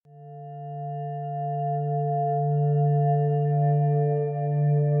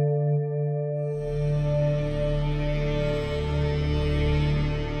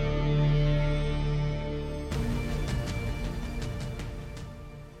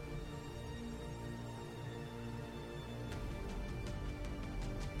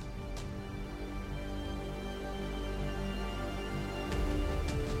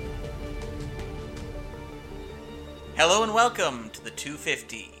Hello and welcome to the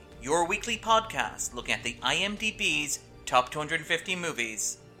 250, your weekly podcast looking at the IMDb's top 250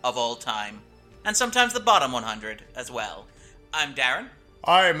 movies of all time, and sometimes the bottom 100 as well. I'm Darren.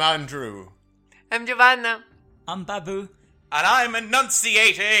 I'm Andrew. I'm Giovanna. I'm Babu. And I'm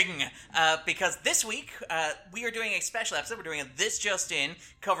enunciating, because this week we are doing a special episode. We're doing a This Just In,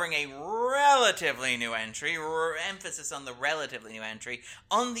 covering a relatively new entry, emphasis on the relatively new entry,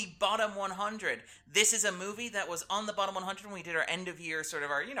 on the bottom 100. This is a movie that was on the bottom 100 when we did our end of year, sort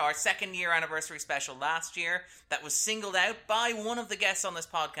of our second year anniversary special last year, that was singled out by one of the guests on this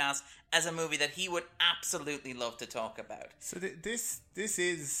podcast as a movie that he would absolutely love to talk about. So this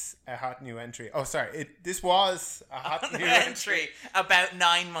is a hot new entry. Oh, sorry. This was a hot new entry about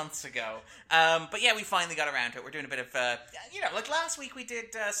 9 months ago. But yeah, we finally got around to it. We're doing a bit of, like last week we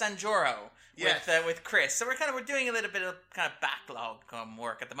did Sanjuro with Chris. So we're doing a little bit of kind of backlog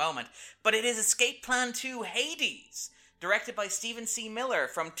work at the moment. But it is Escape Plan 2 Hades, directed by Stephen C. Miller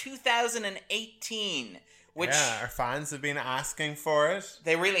from 2018. Which, our fans have been asking for it.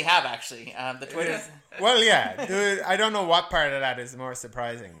 They really have, actually. The Twitter. Well, yeah. I don't know what part of that is more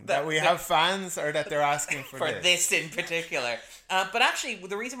surprising. That we have fans or that they're asking for this in particular. But actually,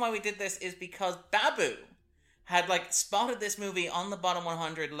 the reason why we did this is because Babu had spotted this movie on the bottom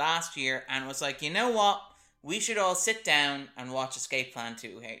 100 last year and was like, you know what? We should all sit down and watch Escape Plan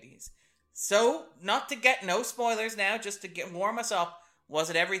 2 Hades. So, not to get no spoilers now, just to warm us up, was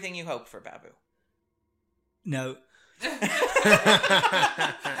it everything you hoped for, Babu? No.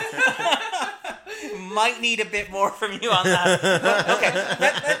 Might need a bit more from you on that. Okay,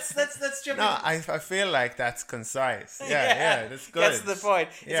 let's jump in. No, I feel like that's concise. Yeah, that's good. That's the point.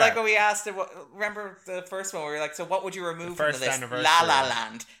 It's like when we asked, remember the first one where we were like, so what would you remove from the list? La La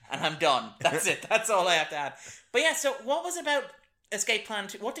Land. And I'm done. That's it. That's all I have to add. But yeah, so what was about Escape Plan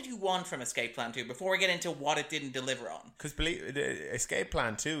 2? What did you want from Escape Plan 2 before we get into what it didn't deliver on? Because Escape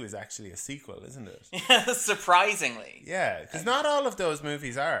Plan 2 is actually a sequel, isn't it? Surprisingly. Yeah, because not all of those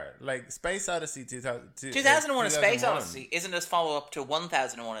movies are. Like Space Odyssey 2001 A Space Odyssey isn't a follow-up to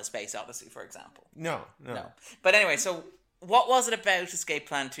 1001 A Space Odyssey, for example. No. But anyway, so what was it about Escape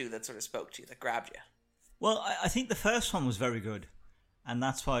Plan 2 that sort of spoke to you, that grabbed you? Well, I think the first one was very good. And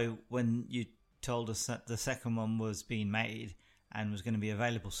that's why when you told us that the second one was being made and was going to be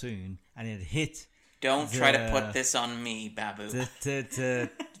available soon, and it hit. Don't try to put this on me, Babu. The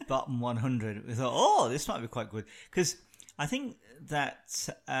bottom 100. We thought, this might be quite good. Because I think that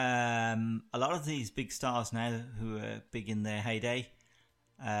a lot of these big stars now who are big in their heyday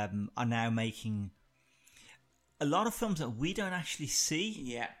are now making a lot of films that we don't actually see.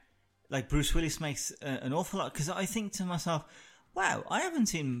 Yeah. Like Bruce Willis makes an awful lot. Because I think to myself, wow, I haven't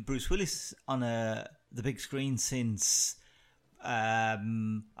seen Bruce Willis on the big screen since a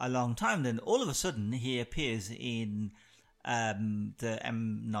long time. Then all of a sudden he appears in the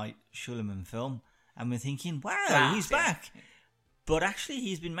M. Night Shyamalan film, and we're thinking, wow, he's back. But actually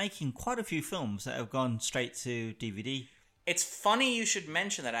he's been making quite a few films that have gone straight to DVD. It's funny you should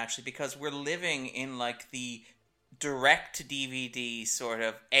mention that, actually, because we're living in the direct to DVD sort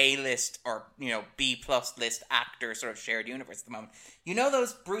of A-list or B+ list actor sort of shared universe at the moment. You know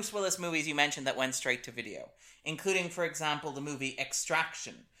those Bruce Willis movies you mentioned that went straight to video, including, for example, the movie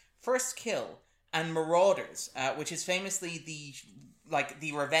Extraction, First Kill, and Marauders, which is famously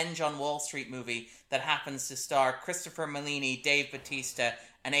the Revenge on Wall Street movie that happens to star Christopher Melini, Dave Bautista,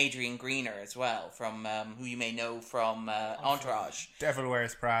 and Adrian Grenier as well, from who you may know from Entourage. Devil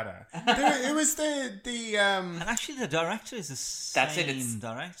Wears Prada. It was and actually the director is the same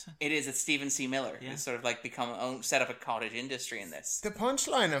director. It is. It's Stephen C. Miller. Yeah. Who's sort of set up a cottage industry in this. The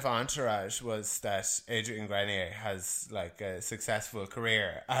punchline of Entourage was that Adrian Grenier has a successful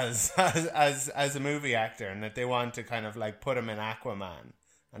career as a movie actor, and that they want to kind of put him in Aquaman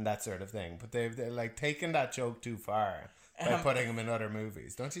and that sort of thing. But they're taken that joke too far by putting him in other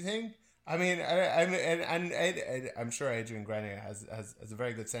movies, don't you think? I mean, I'm sure Adrian Grenier has a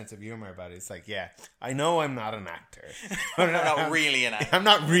very good sense of humor about it. It's I know I'm not an actor. I'm not really an actor. I'm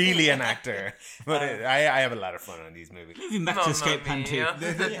not really an actor, but I have a lot of fun on these movies. Moving back to Escape Plan 2.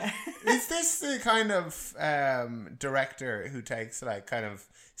 Is this the kind of director who takes kind of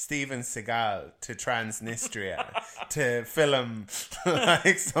Steven Seagal to Transnistria to film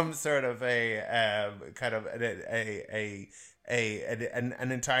some sort of an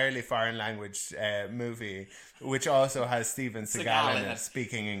entirely foreign language movie, which also has Steven Seagal in it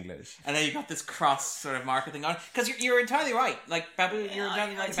speaking English? And then you got this cross sort of marketing on it, because you're entirely right. Babu, you're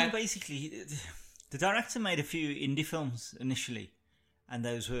entirely right. I think basically the director made a few indie films initially, and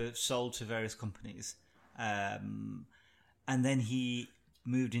those were sold to various companies, and then he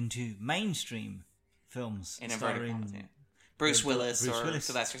moved into mainstream films in inverted starring commas, Bruce Willis or Willis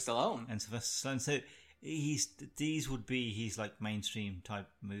Sylvester Stallone. and Sylvester Stallone. So these would be his like mainstream type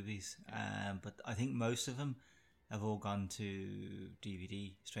movies, but I think most of them have all gone to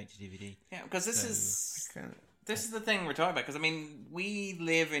DVD, straight to DVD. Yeah, because this is the thing we're talking about. Because I mean, we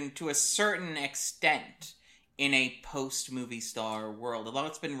live to a certain extent in a post-movie star world. A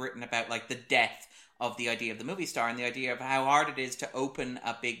lot's been written about like the death of the idea of the movie star and the idea of how hard it is to open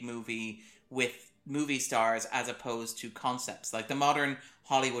a big movie with movie stars as opposed to concepts. Like the modern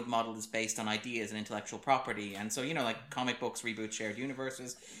Hollywood model is based on ideas and intellectual property, and so like comic books reboot shared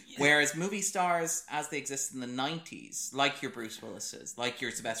universes, whereas movie stars as they exist in the 90s, like your Bruce Willis's, like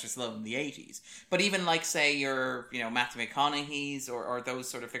your Sylvester Stallone in the 80s, but even like say your Matthew McConaughey's or those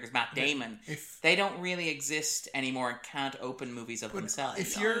sort of figures, Matt Damon, they don't really exist anymore and can't open movies of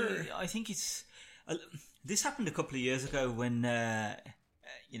themselves. I think it's this happened a couple of years ago when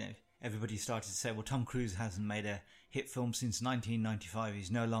everybody started to say, well, Tom Cruise hasn't made a hit film since 1995.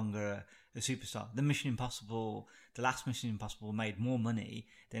 He's no longer a superstar. The last Mission Impossible made more money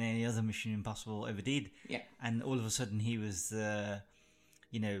than any other Mission Impossible ever did. Yeah. And all of a sudden he was the,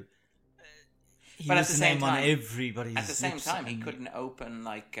 he but was at the the same name time, on everybody's At the same lips, time, he and couldn't open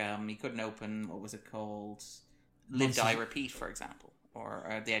what was it called? Live, Die, Repeat, for example.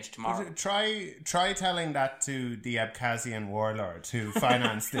 Or The Edge of Tomorrow. Try telling that to the Abkhazian warlords who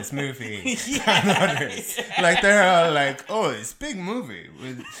financed this movie and others. Like they're all like, "Oh, it's a big movie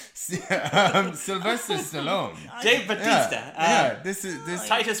with Sylvester Stallone, Dave Bautista, this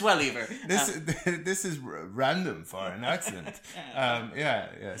Titus Welliver. This is random for an accent.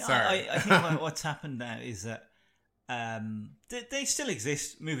 Sorry. I think what's happened now is that they still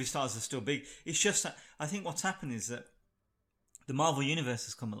exist. Movie stars are still big. It's just that I think what's happened is that the Marvel Universe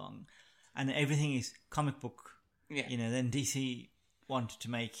has come along and everything is comic book. Yeah. Then DC wanted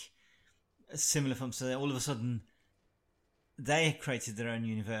to make a similar film, so all of a sudden they created their own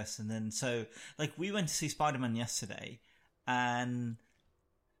universe. And then we went to see Spider-Man yesterday, and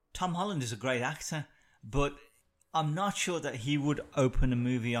Tom Holland is a great actor, but I'm not sure that he would open a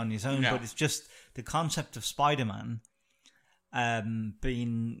movie on his own. No. But it's just the concept of Spider-Man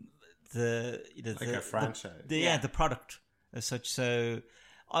being a franchise. The product as such. So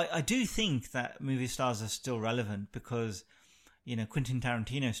I do think that movie stars are still relevant because Quentin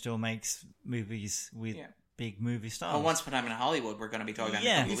Tarantino still makes movies with big movie stars. Well, Once Upon a Time in Hollywood, we're going to be talking about in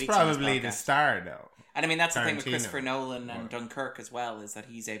a couple of he's weeks probably the star though. And I mean that's the thing with Christopher Nolan and Dunkirk as well, is that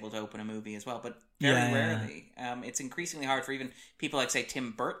he's able to open a movie as well, but very rarely. It's increasingly hard for even people like say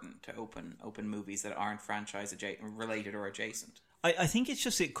Tim Burton to open movies that aren't franchise related or adjacent. I think it's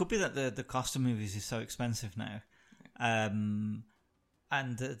just, it could be that the cost of movies is so expensive now. And I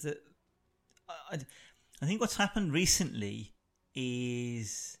think what's happened recently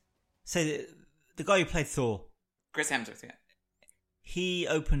is, say, the guy who played Thor, Chris Hemsworth, he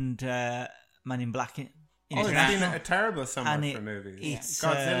opened Man in Black it's been a terrible summer for movies. It's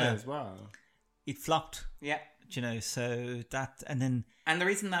Godzilla as well. It flopped. Yeah. So that, and then... And the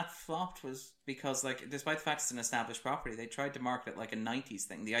reason that flopped was because, despite the fact it's an established property, they tried to market it like a 90s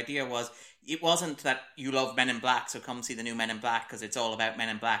thing. The idea was, it wasn't that you love Men in Black, so come see the new Men in Black because it's all about Men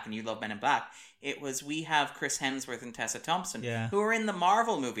in Black and you love Men in Black. It was, we have Chris Hemsworth and Tessa Thompson, who are in the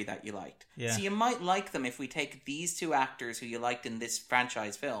Marvel movie that you liked. Yeah. So you might like them if we take these two actors who you liked in this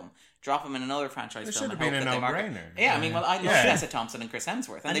franchise film, drop them in another franchise film, and hope that they market. Yeah, I mean, I love Tessa Thompson and Chris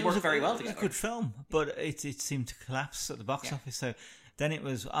Hemsworth, and they work very well together. It was a good film, but it seemed to collapse at the box office. So then it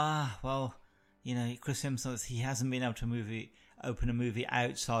was, Chris Hemsworth, he hasn't been able to open a movie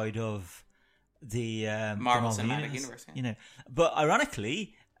outside of the Marvel Cinematic Universe. But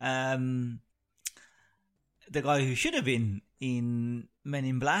ironically, the guy who should have been in Men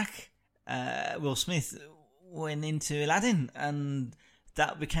in Black, Will Smith, went into Aladdin, and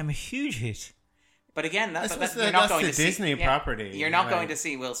that became a huge hit. But again, you're not going to see Disney property. You're not going to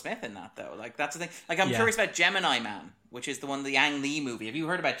see Will Smith in that, though. That's the thing. I'm curious about Gemini Man, which is the one, the Ang Lee movie. Have you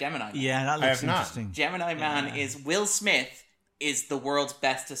heard about Gemini Man? Yeah, that looks interesting. Gemini Man is Will Smith is the world's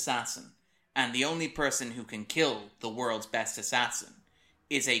best assassin, and the only person who can kill the world's best assassin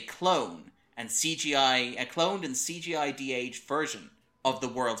is a cloned and CGI de-aged version of the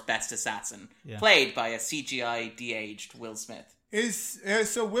world's best assassin, played by a CGI de-aged Will Smith.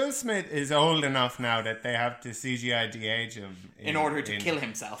 So Will Smith is old enough now that they have to CGI de-age him in order to kill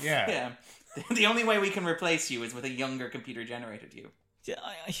himself. Yeah. The only way we can replace you is with a younger computer-generated you.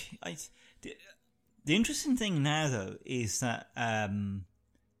 The interesting thing now, though, is that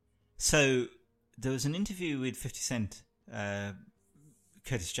so there was an interview with 50 Cent,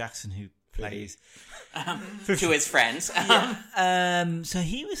 Curtis Jackson, who plays to his friends. So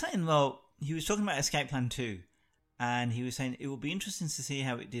he was saying, well, he was talking about Escape Plan 2, and he was saying it will be interesting to see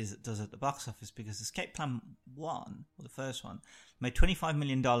how it does at the box office, because Escape Plan 1, or the first one, made $25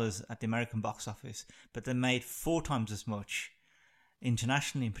 million at the American box office, but they made 4 times as much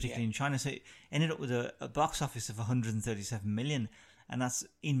internationally, and particularly in China. So it ended up with a box office of 137 million, and that's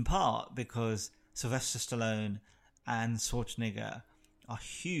in part because Sylvester Stallone and Schwarzenegger are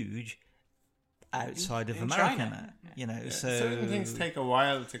huge outside of America China. now. You know, so certain things take a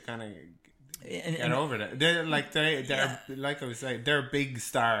while to kind of get over that. They're like I was saying, they're big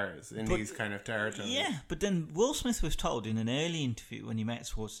stars in these kind of territories. Yeah, but then Will Smith was told in an early interview when he met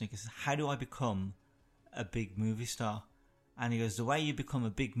Schwarzenegger, how do I become a big movie star? And he goes, the way you become a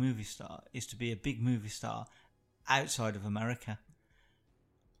big movie star is to be a big movie star outside of America.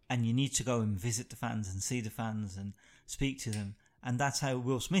 And you need to go and visit the fans and see the fans and speak to them. And that's how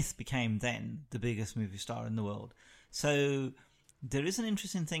Will Smith became then the biggest movie star in the world. So there is an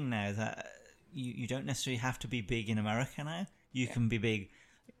interesting thing now that you don't necessarily have to be big in America now. You can be big.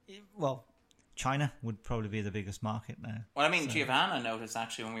 Well, China would probably be the biggest market now. Well, I mean, Giovanna noticed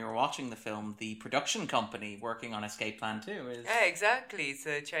actually when we were watching the film, the production company working on Escape Plan 2 is... Yeah, exactly.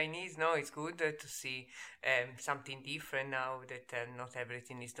 It's Chinese. No, it's good to see something different now that not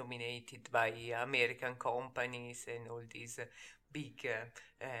everything is dominated by American companies and all these big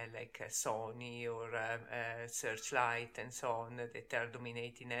like Sony or Searchlight and so on that are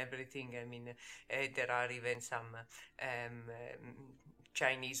dominating everything. I mean, there are even some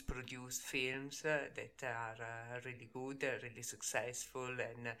Chinese produced films that are really good, really successful,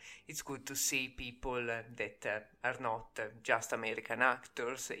 and it's good to see people that are not just American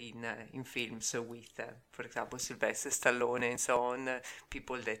actors in films with, for example, Sylvester Stallone and so on,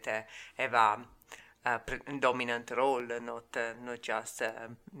 people that have a dominant role, not just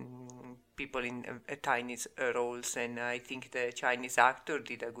people in tiny roles. And I think the Chinese actor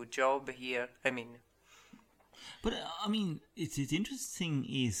did a good job here. I mean, but I mean, it's interesting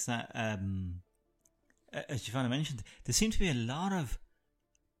is that, as Giovanna mentioned, there seem to be a lot of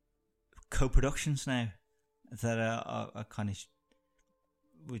co-productions now that are kind of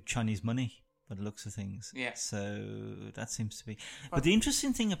with Chinese money, by the looks of things. Yeah. So that seems to be. But the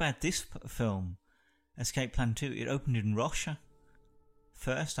interesting thing about this film, Escape Plan 2, it opened in Russia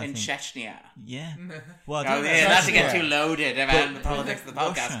first, I think. In Chechnya. Yeah. Well, not to get too loaded about the politics of the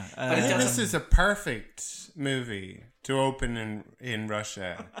podcast. But it This is a perfect movie to open in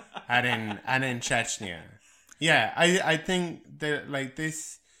Russia and in Chechnya. Yeah, I think that like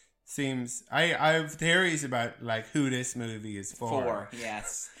this seems. I have theories about like who this movie is for.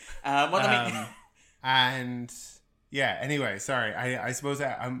 Yes. And yeah. Anyway, sorry. I suppose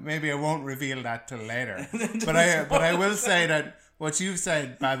maybe I won't reveal that till later. but I will say that what you've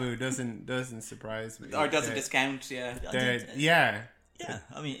said, Babu, doesn't surprise me. Or doesn't discount. Yeah. Yeah. Yeah,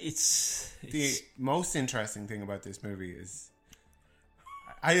 I mean, it's the most interesting thing about this movie is,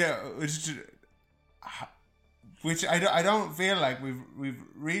 which I don't feel like we've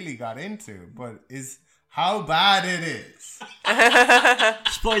really got into, but is how bad it is.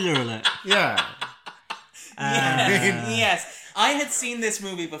 Spoiler alert. Yeah. Yes. I had seen this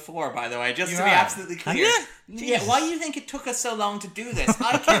movie before, by the way, just to be absolutely clear. Yeah, why do you think it took us so long to do this?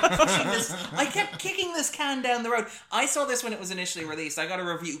 I kept pushing this. I kept kicking this can down the road. I saw this when it was initially released. I got a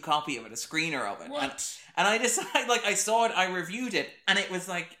review copy of it, a screener of it. What? And I decided, like, I saw it, I reviewed it, and it was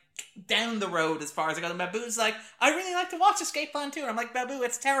like down the road as far as I got. And Babu's like, I really like to watch Escape Plan 2. And I'm like, Babu,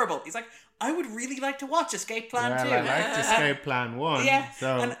 it's terrible. He's like, I would really like to watch Escape Plan 2. I liked Escape Plan 1. Yeah,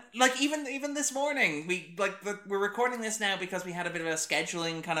 so. And like even this morning, we're recording this now because we had a bit of a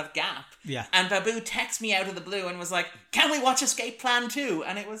scheduling kind of gap. Yeah. And Babu texted me out of the blue and was like, "Can we watch Escape Plan 2?"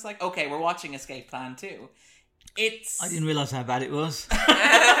 And it was like, "Okay, we're watching Escape Plan 2." I didn't realise how bad it was.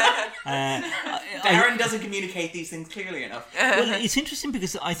 Darren doesn't communicate these things clearly enough. Well, it's interesting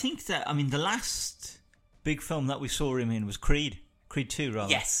because I think that the last big film that we saw him in was Creed 2, rather.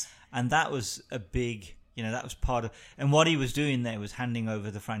 Yes. And that was a big, that was part of, and what he was doing there was handing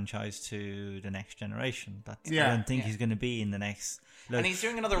over the franchise to the next generation. I don't think he's going to be in the next. And he's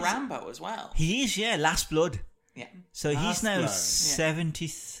doing another Rambo as well. He is, Last Blood. Yeah. So he's now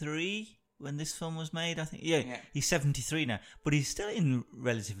 73 when this film was made, I think. Yeah, he's 73 now, but he's still in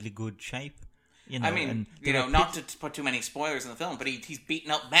relatively good shape. Not to put too many spoilers in the film, but he's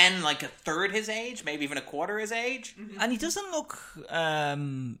beaten up men like a third his age, maybe even a quarter his age. Mm-hmm. And he doesn't look,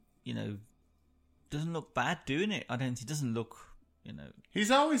 doesn't look bad doing it. I don't think he doesn't look, He's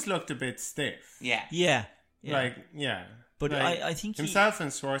always looked a bit stiff. Yeah. Yeah. Like, yeah. But Like, I think himself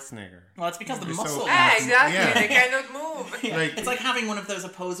and Schwarzenegger. Well, it's because the muscle. Exactly. Yeah. They cannot move. It's like having one of those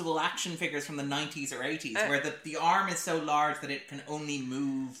opposable action figures from the 90s or 80s, where the arm is so large that it can only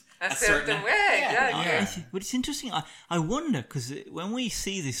move a certain way. Yeah. But it's interesting. I wonder, because when we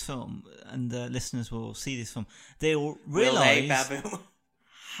see this film, and the listeners will see this film, they'll realise Babu?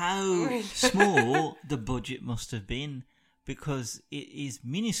 how small the budget must have been, because it is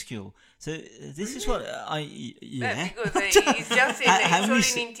minuscule. So this is what Because it's just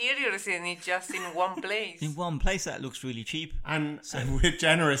in interiors and it's just in one place. in one place that looks really cheap. And with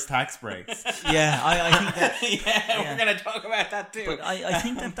generous tax breaks. Yeah, I think that. We're going to talk about that too. But I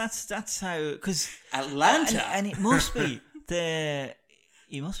think that's how, because Atlanta. and it must be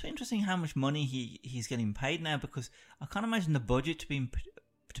it must be interesting how much money he's getting paid now, because I can't imagine the budget to be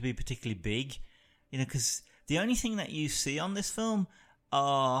particularly big, because the only thing that you see on this film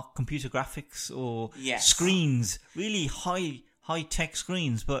are computer graphics or screens, really high tech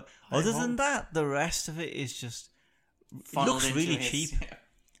screens. But other than that, the rest of it is just looks really cheap. Yeah.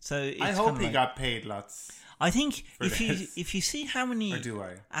 So it's I hope he got paid lots. I think if you see how many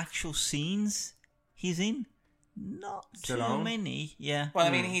actual scenes he's in, not too many. Yeah. Well,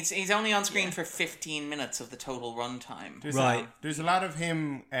 I mean, he's only on screen for 15 minutes of the total runtime. There's a lot of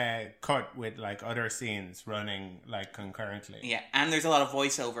him cut with like other scenes running like concurrently. Yeah, and there's a lot of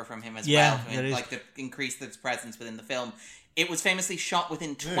voiceover from him as well, to increase his presence within the film. It was famously shot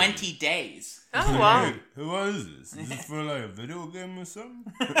within 20 days. Oh, wow. Who was this? Is this for like a video game or something?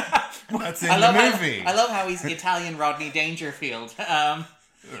 That's in the movie. I love how he's the Italian Rodney Dangerfield. Well,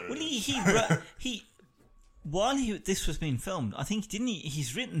 he while this was being filmed, I think, didn't he?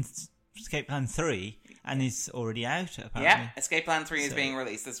 He's written Escape Plan 3 and it's already out, apparently. Yeah, Escape Plan 3 is being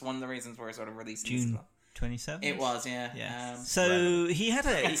released. That's one of the reasons we're sort of releasing June this. 27th? It was, yeah. So he had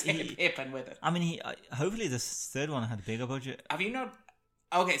a... Pippin with it. I mean, hopefully this third one had a bigger budget. Have you not...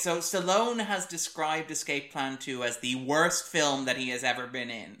 Okay, so Stallone has described Escape Plan 2 as the worst film that he has ever been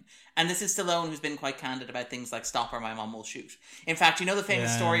in. And this is Stallone, who's been quite candid about things like Stop or My Mom Will Shoot. In fact, you know the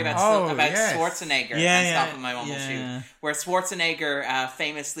famous story about Schwarzenegger and Stop or My Mom Will Shoot, where Schwarzenegger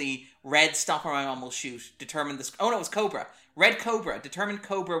famously read Stop or My Mom Will Shoot, determined this... Oh, no, it was Cobra. Read Cobra, determined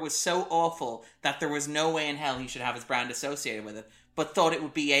Cobra was so awful that there was no way in hell he should have his brand associated with it, but thought it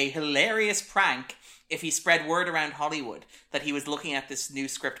would be a hilarious prank if he spread word around Hollywood that he was looking at this new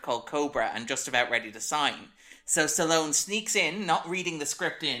script called Cobra and just about ready to sign. So Stallone sneaks in, not reading the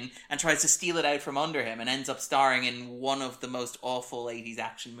script in, and tries to steal it out from under him and ends up starring in one of the most awful 80s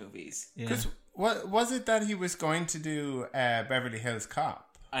action movies. Because what was it that he was going to do Beverly Hills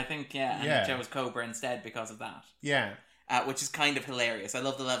Cop? I think, and he chose Cobra instead because of that. Yeah. Which is kind of hilarious. I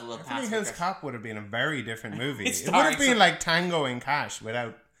love the level of Beverly Hills Cop would have been a very different movie. It would have been like Tango and Cash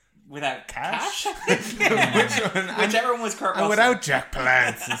without Cash? Whichever one was Kurt Russell. And without Jack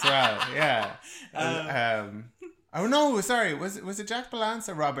Palance as well, yeah. Oh no, sorry, was it Jack Palance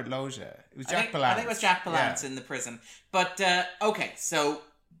or Robert Loggia? It was Jack Palance. I think it was Jack Palance in the prison. But, okay, so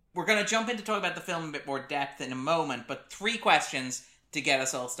we're going to jump into talk about the film in a bit more depth in a moment, but 3 questions to get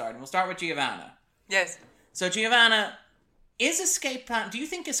us all started. We'll start with Giovanna. Yes. So Giovanna... do you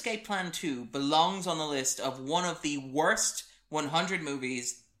think Escape Plan 2 belongs on the list of one of the worst 100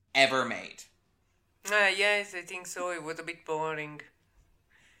 movies ever made? Yes, I think so. It was a bit boring.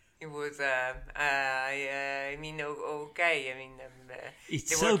 It was, I mean, okay. I mean,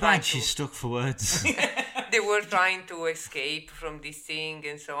 it's so bad she's stuck for words. They were trying to escape from this thing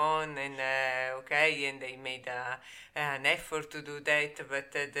and so on, and and they made an effort to do that,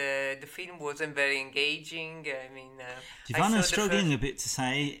 but the film wasn't very engaging. I mean, Giovanna's struggling a bit to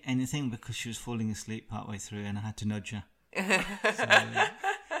say anything because she was falling asleep partway through, and I had to nudge her.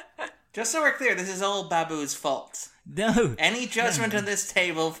 Just so we're clear, this is all Babu's fault. No. Any judgment on this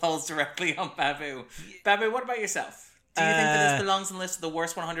table falls directly on Babu. Babu, what about yourself? Do you think that this belongs on the list of the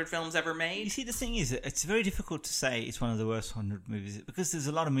worst 100 films ever made? You see, the thing is, it's very difficult to say it's one of the worst 100 movies because there's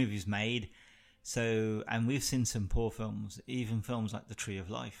a lot of movies made. So, and we've seen some poor films, even films like The Tree of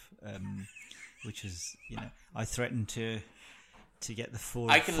Life, which is, I threatened to get the 4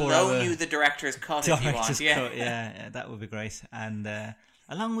 I can loan you the director's cut if you want. Yeah, that would be great. And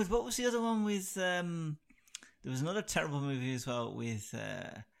along with, what was the other one with... there was another terrible movie as well with...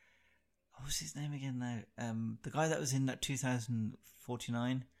 what was his name again now? The guy that was in that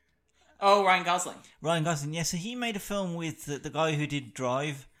 2049. Oh, Ryan Gosling. Ryan Gosling, yeah. So he made a film with the guy who did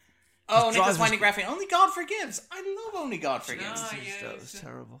Drive. Oh, Nicholas Winding Refn. Only God Forgives. I love Only God Forgives. That was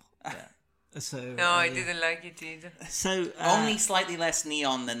terrible. Yeah. So, no, I didn't like it either. So only slightly less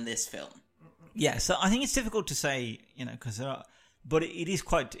neon than this film. Yeah, so I think it's difficult to say, because there are... But it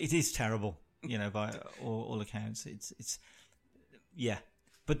is terrible. by all accounts. It's yeah,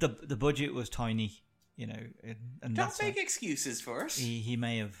 but the budget was tiny, and Don't make excuses for it. He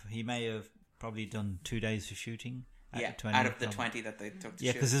may have probably done 2 days of shooting. Out of the 20 that they took to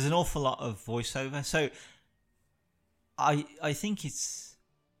shoot. Because there's an awful lot of voiceover. So I think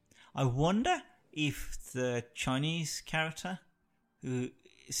I wonder if the Chinese character who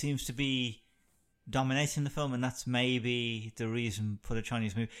seems to be dominating the film, and that's maybe the reason for the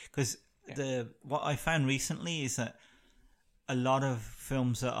Chinese movie. Because what I found recently is that a lot of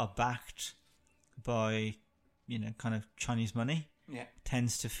films that are backed by kind of Chinese money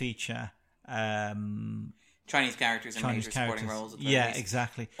tends to feature Chinese characters in major supporting roles.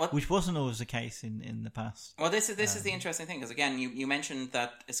 Exactly. Which wasn't always the case in the past. Well, this is the interesting thing, because again, you mentioned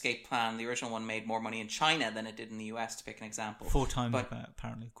that Escape Plan, the original one, made more money in China than it did in the US, to pick an example. 4 times,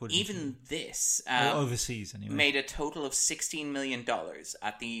 apparently. Even this overseas anyway, made a total of $16 million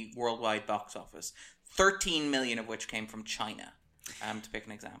at the worldwide box office, 13 million of which came from China. To pick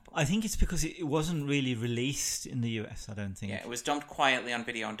an example, I think it's because it wasn't really released in the US. I don't think. Yeah, it was dumped quietly on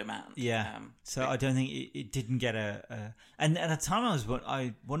video on demand. Yeah, so I don't think it didn't get and at the time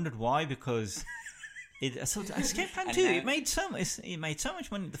I wondered why, because Escape Plan 2 it made so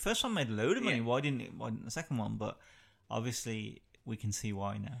much money. The first one made a load of money. Why didn't the second one? But obviously we can see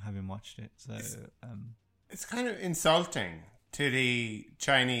why now, having watched it. So it's kind of insulting to the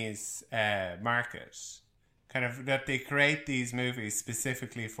Chinese market. Kind of that they create these movies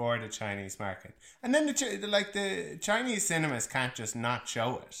specifically for the Chinese market, and then the Chinese cinemas can't just not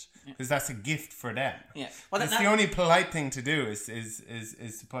show it, because that's a gift for them. Yeah, well, that's the only polite thing to do is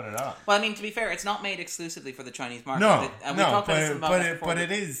to put it on. Well, I mean, to be fair, it's not made exclusively for the Chinese market. But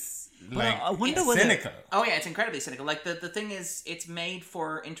it is cynical. Oh yeah, it's incredibly cynical. Like the thing is, it's made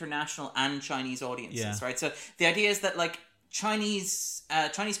for international and Chinese audiences, right? So the idea is that Chinese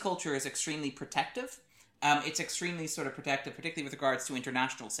culture is extremely protective. It's extremely sort of protective, particularly with regards to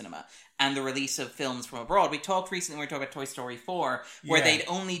international cinema and the release of films from abroad. We talked recently, when we talked about Toy Story 4, where they'd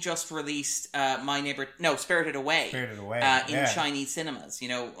only just released Spirited Away in Chinese cinemas,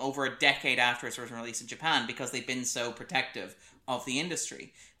 over a decade after its original release in Japan, because they've been so protective of the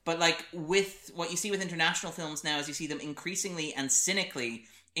industry. But with what you see with international films now is you see them increasingly and cynically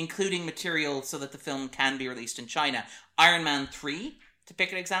including material so that the film can be released in China. Iron Man 3, to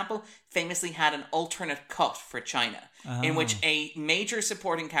pick an example, famously had an alternate cut for China, in which a major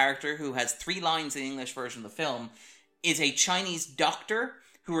supporting character who has 3 lines in the English version of the film is a Chinese doctor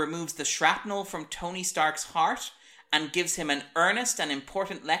who removes the shrapnel from Tony Stark's heart and gives him an earnest and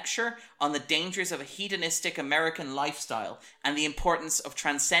important lecture on the dangers of a hedonistic American lifestyle and the importance of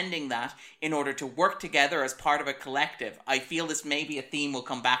transcending that in order to work together as part of a collective. I feel this may be a theme we'll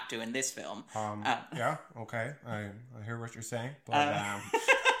come back to in this film. Yeah, okay. I hear what you're saying. But,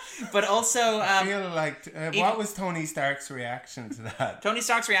 but also... I feel like... what was Tony Stark's reaction to that? Tony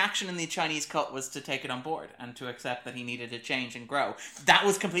Stark's reaction in the Chinese cut was to take it on board and to accept that he needed to change and grow. That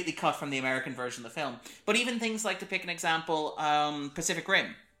was completely cut from the American version of the film. But even things like, to pick an example, Pacific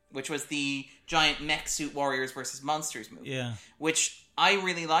Rim, which was the giant mech suit warriors versus monsters movie, which I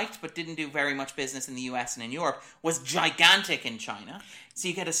really liked but didn't do very much business in the US and in Europe, was gigantic in China. So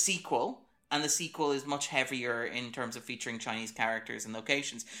you get a sequel, and the sequel is much heavier in terms of featuring Chinese characters and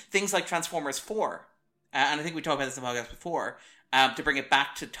locations. Things like Transformers 4, and I think we talked about this in the podcast before, to bring it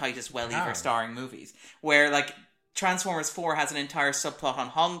back to Titus Welliver starring movies, where Transformers 4 has an entire subplot on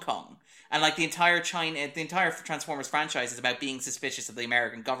Hong Kong. And the entire Transformers franchise is about being suspicious of the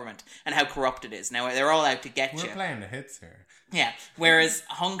American government and how corrupt it is. Now they're all out to get you. We're playing the hits here. Yeah. Whereas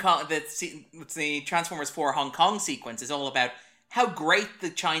Hong Kong, the Transformers 4 Hong Kong sequence is all about how great the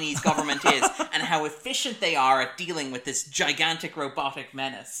Chinese government is and how efficient they are at dealing with this gigantic robotic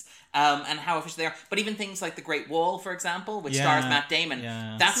menace. And how efficient they are. But even things like The Great Wall, for example, which stars Matt Damon.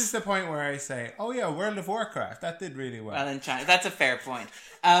 Yeah. This is the point where I say, oh yeah, World of Warcraft, that did really well. Well, in China, that's a fair point.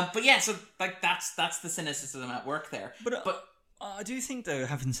 But yeah, so that's the cynicism at work there. But I do think, though,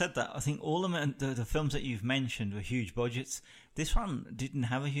 having said that, I think all the films that you've mentioned were huge budgets. This one didn't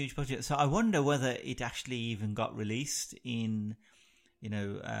have a huge budget, so I wonder whether it actually even got released in,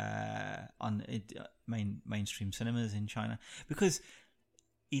 on mainstream cinemas in China, because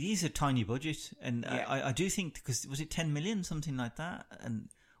it is a tiny budget, and I do think, because was it 10 million, something like that,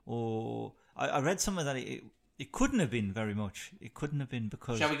 I read somewhere that it couldn't have been very much. It couldn't have been,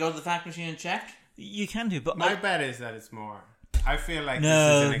 because... Shall we go to the fact machine and check? You can do, but my bet is that it's more. I feel like this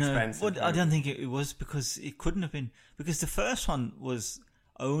is an expensive movie. I don't think it was, because it couldn't have been, because the first one was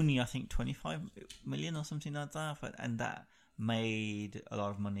only, I think, 25 million or something like that, and that made a lot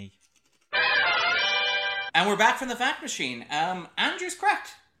of money. And we're back from the fact machine. Andrew's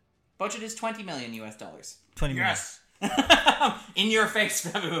correct. Budget is $20 million US. 20 million. Yes. In your face,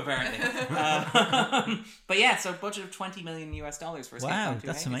 Babu, apparently. But yeah, so budget of $20 million US for Escape Wow, from Two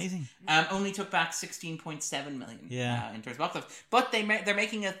that's Hades. amazing. Only took back $16.7 million in terms of box office. But they're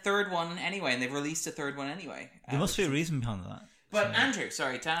making a third one anyway, and they've released a third one anyway. There must be a reason behind that. But Andrew,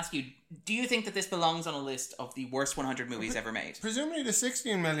 sorry, to ask you, do you think that this belongs on a list of the worst 100 movies ever made? Presumably the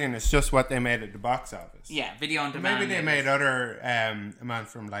 16 million is just what they made at the box office. Yeah, video on demand. Maybe they made other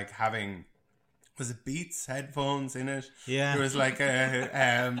amounts from like having, was it Beats headphones in it? Yeah. There was like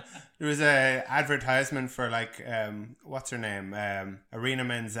a advertisement for like what's her name, Irina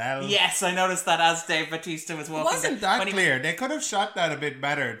Menzel. Yes, I noticed that as Dave Bautista was It walking. wasn't that clear. They could have shot that a bit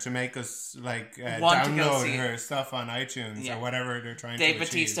better to make us like Want to go download see her stuff on iTunes or whatever they're trying Dave to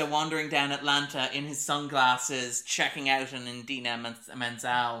Bautista achieve. wandering down Atlanta in his sunglasses, checking out an Indina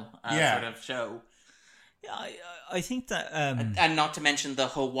Menzel sort of show. Yeah, I think that... And not to mention the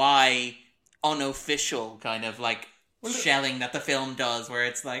Hawaii unofficial kind of like shelling that the film does, where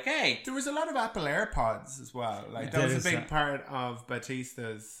it's like, hey, There was a lot of Apple AirPods as well. Like that was a big part of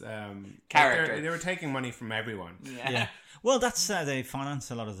Batista's character. They were taking money from everyone. yeah. Well, that's how they finance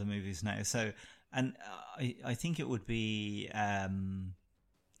a lot of the movies now. So, and I think it would be...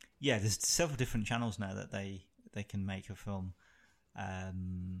 there's several different channels now that they can make a film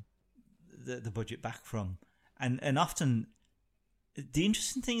the budget back from. And often... The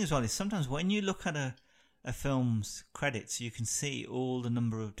interesting thing as well is sometimes when you look at a film's credits, you can see all the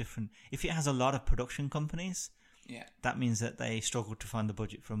number of different... If it has a lot of production companies, that means that they struggled to find the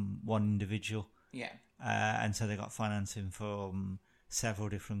budget from one individual. Yeah. And so they got financing from several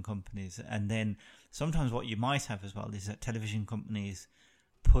different companies. And then sometimes what you might have as well is that television companies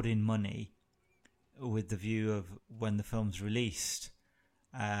put in money with the view of when the film's released...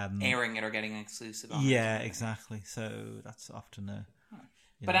 airing it or getting exclusive on it. Exactly. So that's often a...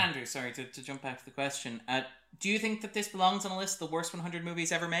 But Andrew, sorry, to jump back to the question, do you think that this belongs on a list of the worst 100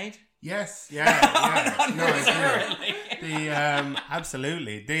 movies ever made? Yes. Yeah. No, necessarily.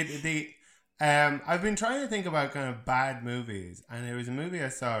 Absolutely. I've been trying to think about kind of bad movies, and there was a movie I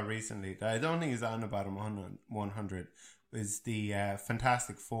saw recently that I don't think is on the bottom 100. Was the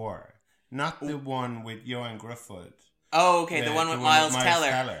Fantastic Four, not the one with Johan Gruffud. Oh, okay, the one with Miles Teller.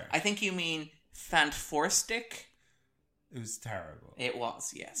 Teller. I think you mean Fantastic. It was terrible. It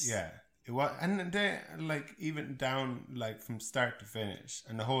was, yes. Yeah, it was, and they like even down like from start to finish,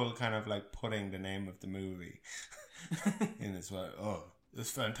 and the whole kind of like putting the name of the movie in as well. Oh,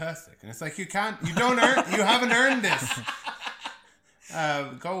 it's fantastic, and it's like you haven't earned this.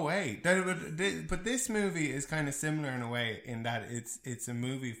 Go away. But this movie is kind of similar in a way in that it's a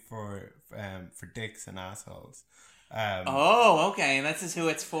movie for dicks and assholes. Okay, this is who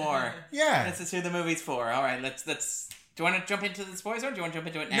it's for. Yeah, this is who the movie's for. All right, let's. Do you want to jump into the spoilers, or do you want to jump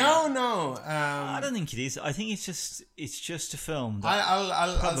into it now? No. I don't think it is. I think it's just a film. That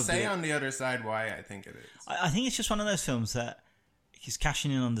I'll say on the other side why I think it is. I think it's just one of those films that he's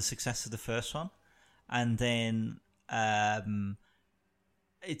cashing in on the success of the first one, and then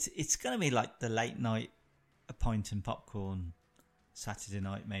it's going to be like the late night a pint and popcorn Saturday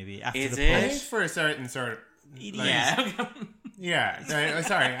night maybe after is the it? I think for a certain sort of. Yeah.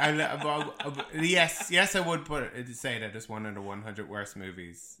 Sorry. Yes, I would say that it's one of the 100 worst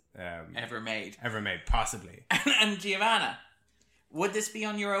movies ever made, possibly. And Giovanna, would this be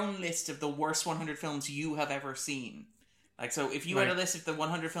on your own list of the worst 100 films you have ever seen? Like, so if you had a list of the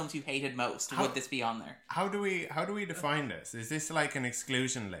 100 films you hated most, would this be on there? How do we define this? Is this like an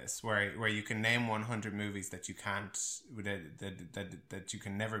exclusion list where you can name 100 movies that you can't that you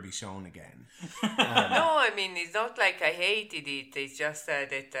can never be shown again? No, I mean it's not like I hated it. It's just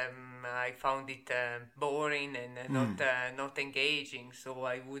that I found it boring and not engaging. So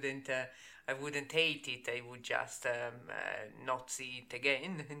I wouldn't hate it. I would just not see it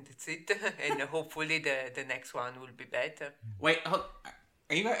again, and that's it. And hopefully the next one will be better. Wait, are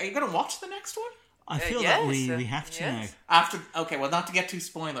you going to watch the next one? I feel that we have to now. Okay, well, not to get too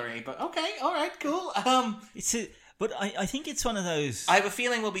spoilery, but okay, all right, cool. But I think it's one of those... I have a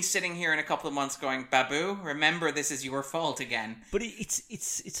feeling we'll be sitting here in a couple of months going, Babu, remember this is your fault again. But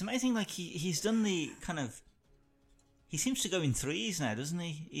it's amazing, like he's done the kind of... He seems to go in threes now, doesn't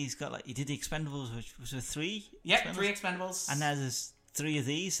he? He's got he did the Expendables, which was a 3? Yeah, 3 Expendables. And now there's 3 of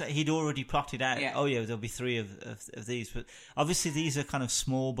these that he'd already plotted out. Yeah. Oh yeah, there'll be 3 of these. But obviously these are kind of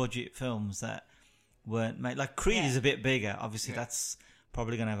small budget films that weren't made. Like Creed is a bit bigger. Obviously that's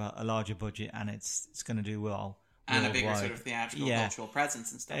probably going to have a larger budget, and it's going to do well. And a bigger sort of theatrical cultural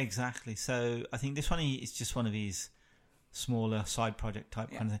presence and stuff. Exactly. So I think this one is just one of these smaller side project type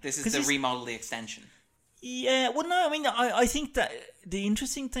kind of thing. This is the remodel, the extension. Yeah, well, no, I mean, I think that the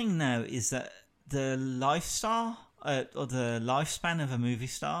interesting thing now is that the lifestyle or the lifespan of a movie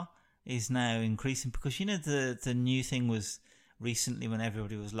star is now increasing because, you know, the new thing was recently when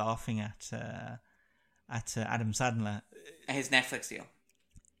everybody was laughing at Adam Sandler. His Netflix deal.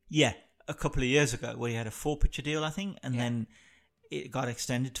 Yeah, a couple of years ago where he had a 4-picture deal, I think, and then it got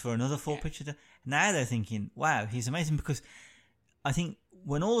extended for another 4-picture deal. Now they're thinking, wow, he's amazing because I think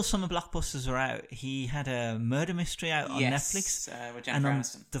when all the summer blockbusters were out, he had a murder mystery out on Netflix. With Jennifer and on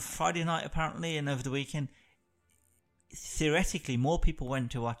Aniston. the Friday night, apparently, and over the weekend, theoretically, more people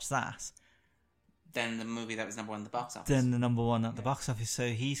went to watch that than the movie that was number 1 at the box office. Than the number 1 at the box office. So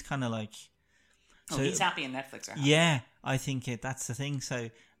he's kind of like... he's happy and Netflix are happy. Yeah, I think that's the thing. So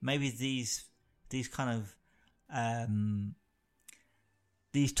maybe these kind of...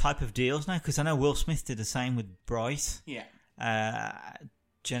 these type of deals now, because I know Will Smith did the same with Bright. Yeah.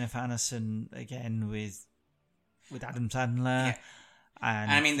 Jennifer Aniston again with Adam Sandler. Yeah.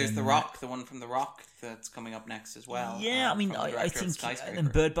 And I mean, there's The Rock, the one from The Rock that's coming up next as well. Yeah, I mean, I think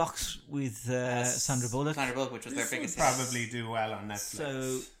and Bird Box with Sandra Bullock. Sandra Bullock, which was their biggest hit. Probably do well on Netflix.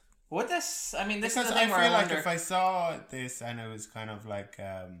 So would this? I mean, this because is the thing I where feel like wonder... if I saw this and it was kind of like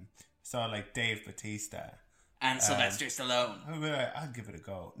saw like Dave Bautista. And Sylvester Stallone. I'll give it a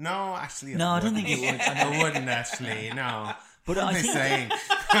go. No, actually, I don't think it would. I wouldn't actually. No, but I think saying.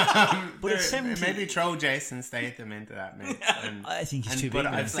 But it's 70. Maybe throw Jason Statham into that mix. I think he's too big. But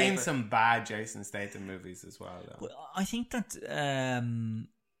I've seen some bad Jason Statham movies as well, though. Well, I think that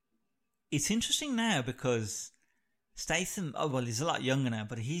it's interesting now because Statham. Oh well, he's a lot younger now,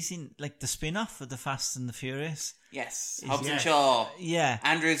 but he's in like the spin-off of the Fast and the Furious. Yes, Hobbs and Shaw. Yeah,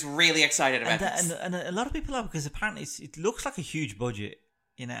 Andrew's really excited about this, and a lot of people are because apparently it looks like a huge budget,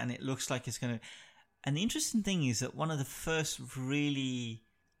 you know, and it looks like it's going to. And the interesting thing is that one of the first really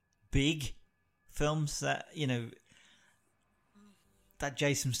big films that that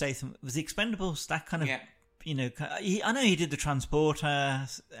Jason Statham was The Expendables. That kind of I know he did The Transporter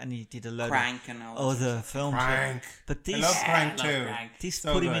and he did a load Crank of and all other films. Crank, but this I love Crank too. This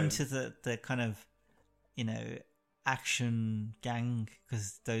So put him good. into the kind of action gang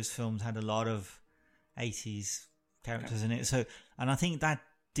because those films had a lot of 80s characters in it. So, and I think that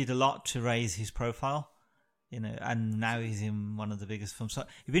did a lot to raise his profile, and now he's in one of the biggest films. So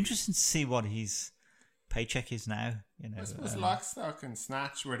it'd be interesting to see what his paycheck is now. I suppose Lock, Stock and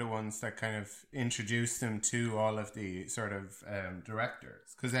Snatch were the ones that kind of introduced him to all of the sort of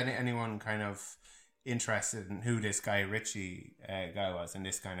directors, because anyone kind of interested in who this Guy Ritchie guy was and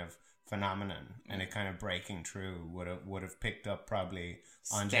this kind of phenomenon and it kind of breaking through would have picked up probably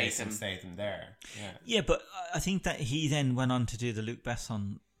on Jason Statham there. Yeah, but I think that he then went on to do the Luc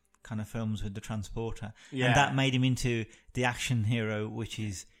Besson kind of films with The Transporter, and that made him into the action hero, which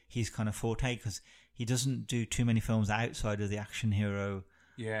is his kind of forte, because he doesn't do too many films outside of the action hero.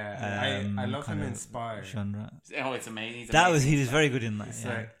 Yeah, I love him in Spy genre. Oh, it's amazing. He was very good in that. It's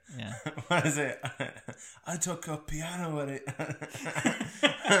yeah. What is it? I took a piano with it.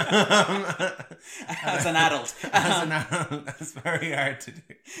 As an adult. That's very hard to do.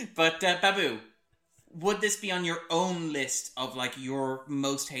 But Babu, would this be on your own list of like your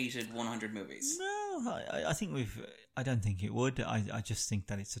most hated 100 movies? No, I think I don't think it would. I just think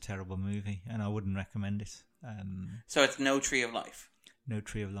that it's a terrible movie, and I wouldn't recommend it. So it's No Tree of Life. No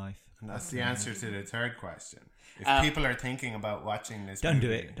Tree of Life. And that's the answer to the third question. If people are thinking about watching this don't movie,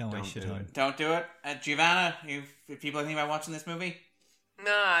 do it. Don't waste your time. Don't do it. Giovanna, if people are thinking about watching this movie?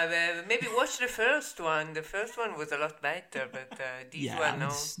 No, maybe watch the first one. The first one was a lot better, but this one, no.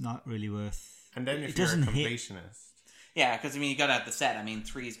 It's not really worth... And then if it you're a doesn't completionist... Yeah, because you got to have the set.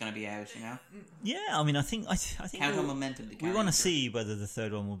 3 is going to be out, Yeah, I think count on momentum. We want to see whether the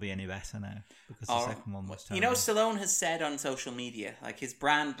third one will be any better now, because the second one was terrible. Stallone has said on social media, like his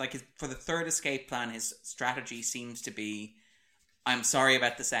brand, for the third escape plan, his strategy seems to be, I'm sorry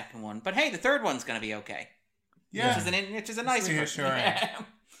about the second one, but hey, the third one's going to be okay. Yeah, which is a nice reassuring.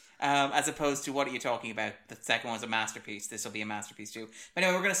 As opposed to what are you talking about? The second one's a masterpiece. This will be a masterpiece too. But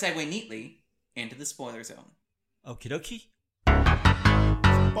anyway, we're going to segue neatly into the spoiler zone. Okie dokie.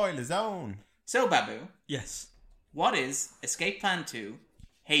 Spoiler zone. So, Babu. Yes. What is Escape Plan 2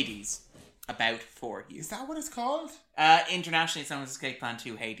 Hades about for you? Is that what it's called? Internationally, it's known as Escape Plan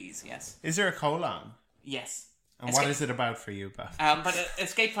 2 Hades, yes. Is there a colon? Yes. And what is it about for you, Beth? But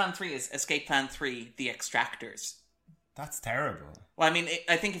Escape Plan 3 is Escape Plan 3 The Extractors. That's terrible. Well,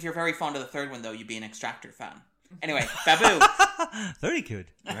 I think if you're very fond of the third one, though, you'd be an Extractor fan. Anyway, Babu. Very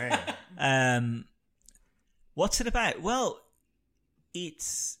good. Right. What's it about? Well,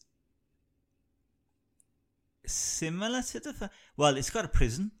 it's similar to well, it's got a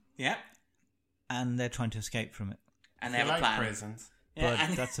prison. Yeah. and they're trying to escape from it. And they have a plan. Prisons.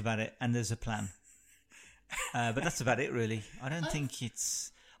 But that's about it. And there's a plan. But that's about it, really. I don't think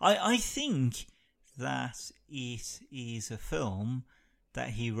it's... I think that it is a film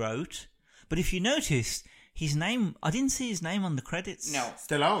that he wrote. But if you notice, his name... I didn't see his name on the credits. No.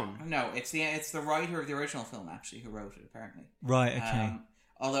 Stallone. No, it's the writer of the original film, actually, who wrote it, apparently. Right, okay.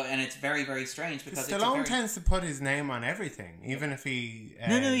 And it's very, very strange because Stallone tends to put his name on everything, even if he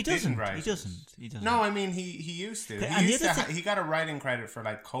no, he doesn't. Write he doesn't. No, I mean he used to. He got a writing credit for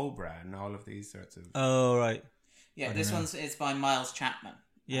like Cobra and all of these sorts of. Oh right. Yeah, this one's is by Miles Chapman.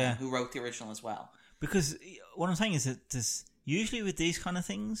 Yeah, who wrote the original as well. Because what I'm saying is that there's usually with these kind of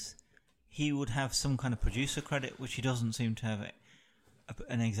things, he would have some kind of producer credit, which he doesn't seem to have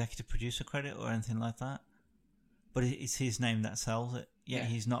an executive producer credit or anything like that. But it's his name that sells it. Yeah,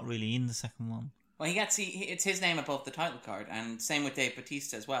 he's not really in the second one. Well, it's his name above the title card, and same with Dave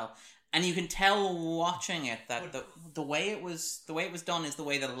Bautista as well. And you can tell watching it that the way it was done is the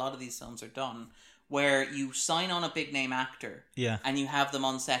way that a lot of these films are done, where you sign on a big name actor, and you have them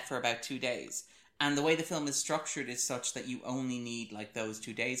on set for about 2 days. And the way the film is structured is such that you only need like those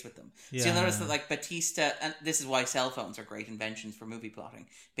 2 days with them. Yeah. So you'll notice that like Bautista, and this is why cell phones are great inventions for movie plotting,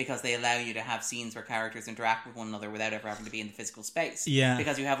 because they allow you to have scenes where characters interact with one another without ever having to be in the physical space. Yeah.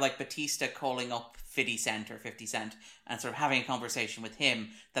 Because you have like Bautista calling up 50 Cent and sort of having a conversation with him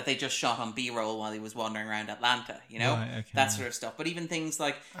that they just shot on B-roll while he was wandering around Atlanta, you know? Right, okay, that sort of stuff. But even things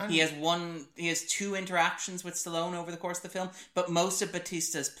like he has 2 interactions with Stallone over the course of the film, but most of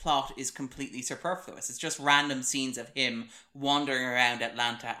Bautista's plot is completely superfluous. It's just random scenes of him wandering around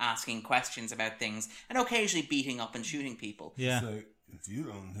Atlanta asking questions about things and occasionally beating up and shooting people. Yeah. It's like, if you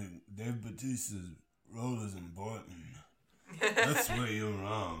don't think Dave Bautista's role is important, that's where you're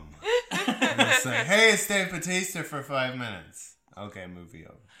wrong. And it's like, hey, it's Dave Bautista for 5 minutes. Okay, movie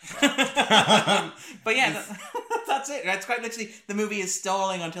over. But yeah, that's it. It's quite literally, the movie is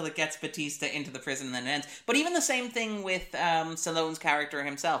stalling until it gets Bautista into the prison and then it ends. But even the same thing with Stallone's character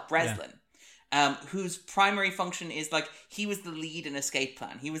himself, Breslin, whose primary function is like, he was the lead in Escape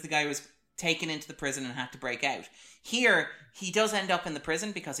Plan. He was the guy who was taken into the prison and had to break out. Here, he does end up in the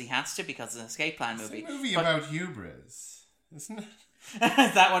prison because he has to, because it's an Escape Plan movie. It's a movie about hubris, isn't it? Is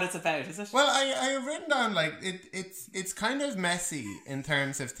that what it's about, is it? Well, I have written down, like, it's kind of messy in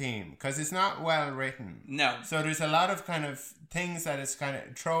terms of theme, because it's not well written. No. So there's a lot of kind of things that it's kind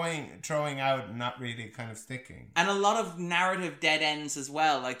of throwing out and not really kind of sticking. And a lot of narrative dead ends as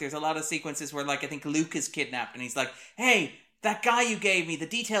well. Like, there's a lot of sequences where, like, I think Luke is kidnapped, and he's like, hey, that guy you gave me, the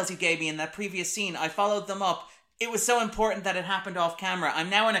details you gave me in that previous scene, I followed them up. It was so important that it happened off camera. I'm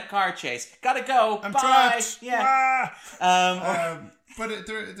now in a car chase. Gotta go. I'm Bye. trapped. Yeah. But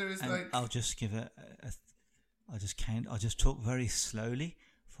there's like... I'll just give I'll just count. I'll just talk very slowly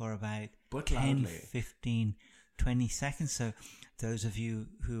for about 10, 15, 20 seconds. So those of you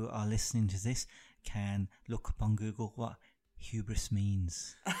who are listening to this can look up on Google what hubris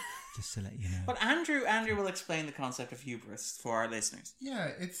means. Just to let you know. But Andrew will explain the concept of hubris for our listeners. Yeah,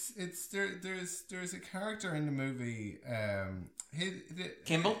 there's a character in the movie.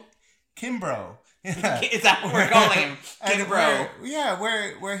 Kimball. Kimbro. Yeah. Is that what we're calling him?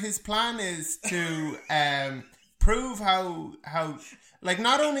 Kimbro. Where his plan is to prove how like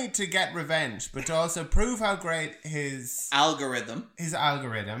not only to get revenge, but to also prove how great his algorithm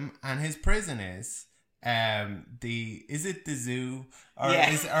and his prison is. Is it the zoo? Or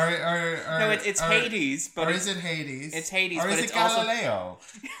yeah. It's or, Hades, but or is it Hades? It's Hades, or but is it's it Galileo?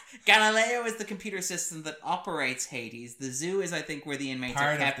 Galileo is the computer system that operates Hades. The zoo is, I think, where the inmates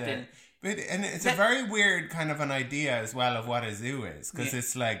are kept in. And it's a very weird kind of an idea as well of what a zoo is, because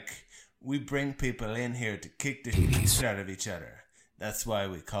it's like, we bring people in here to kick the shit out of each other. That's why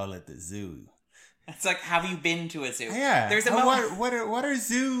we call it the zoo. It's like, have you been to a zoo? Yeah. There's a what are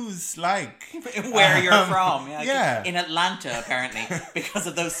zoos like? Where you're from. Yeah. In Atlanta, apparently, because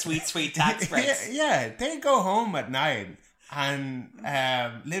of those sweet tax breaks. Yeah, they go home at night and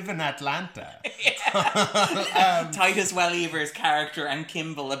live in Atlanta. Titus Welliver's character and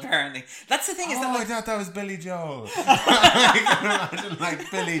Kimball, apparently. That's the thing. I thought that was Billy Joel. I can imagine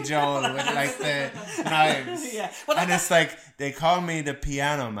like Billy Joel with like the knives. Yeah. Well, and it's like, they call me the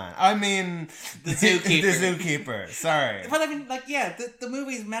piano man. I mean, the zookeeper. The zookeeper. Sorry. Well, I mean, like, yeah, the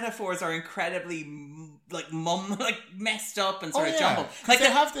movie's metaphors are incredibly messed up and sort of jumbled. Like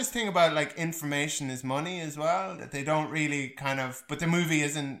they have this thing about like information is money as well, that they don't really kind of, but the movie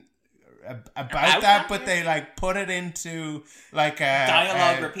isn't about that, but they like put it into like a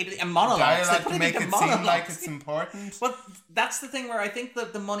dialogue repeatedly, a monologue to make it seem like it's important. Well, that's the thing where I think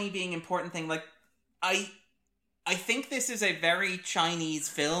that the money being important thing, like I think this is a very Chinese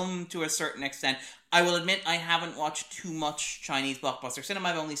film to a certain extent. I will admit I haven't watched too much Chinese blockbuster cinema.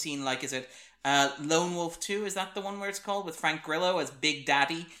 I've only seen, like, is it Lone Wolf 2? Is that the one where it's called? With Frank Grillo as Big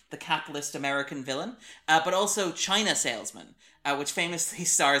Daddy, the capitalist American villain. But also China Salesman, which famously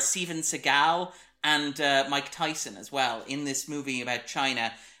stars Steven Seagal and Mike Tyson as well in this movie about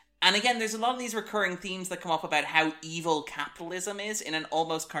China. And again, there's a lot of these recurring themes that come up about how evil capitalism is in an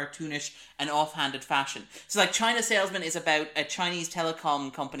almost cartoonish and offhanded fashion. So, like, China Salesman is about a Chinese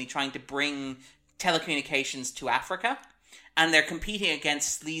telecom company trying to bring telecommunications to Africa. And they're competing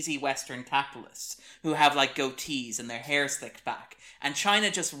against sleazy Western capitalists who have, like, goatees and their hair slicked back. And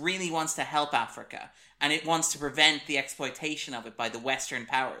China just really wants to help Africa. And it wants to prevent the exploitation of it by the Western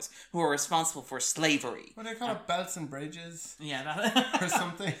powers, who are responsible for slavery. What do they call it? Belts and bridges? Yeah. Or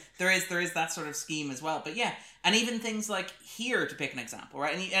something? There is that sort of scheme as well. But yeah, and even things like here, to pick an example,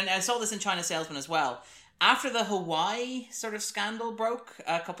 right? And I saw this in China Salesman as well. After the Hawaii sort of scandal broke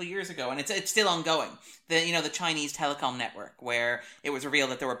a couple of years ago, and it's still ongoing, the Chinese telecom network, where it was revealed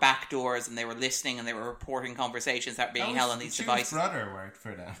that there were backdoors and they were listening and they were reporting conversations that were being held on these devices. Chu's brother worked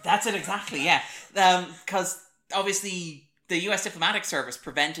for them. That's it, exactly, yeah. Because obviously the US diplomatic service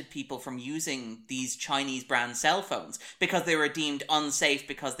prevented people from using these Chinese brand cell phones because they were deemed unsafe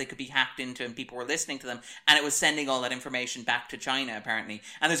because they could be hacked into and people were listening to them, and it was sending all that information back to China apparently.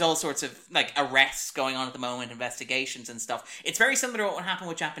 And there's all sorts of, like, arrests going on at the moment, investigations and stuff. It's very similar to what happened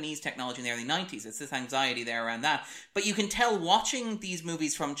with Japanese technology in the early 90s. It's this anxiety there around that. But you can tell watching these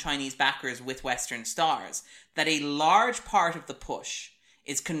movies from Chinese backers with Western stars that a large part of the push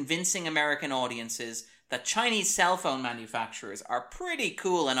is convincing American audiences that Chinese cell phone manufacturers are pretty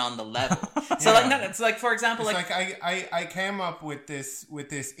cool and on the level. So, like, no, it's like, for example, it's like I came up with this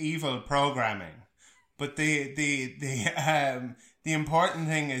evil programming, but the important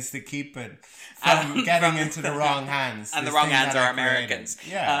thing is to keep it from getting into the wrong hands. And the wrong hands are Americans.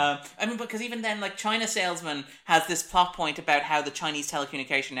 Yeah. I mean, because even then, like, China Salesman has this plot point about how the Chinese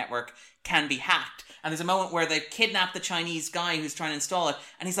telecommunication network can be hacked. And there's a moment where they've kidnapped the Chinese guy who's trying to install it,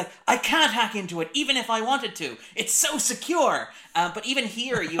 and he's like, I can't hack into it, even if I wanted to. It's so secure. But even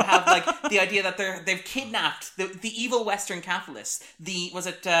here, you have, like, the idea that they've kidnapped the evil Western capitalists.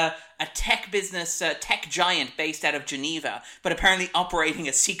 A tech business, tech giant based out of Geneva, but apparently operating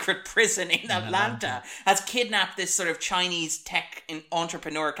a secret prison in Atlanta, has kidnapped this sort of Chinese tech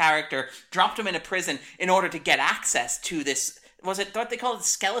entrepreneur character, dropped him in a prison in order to get access to this. Was it what they call it?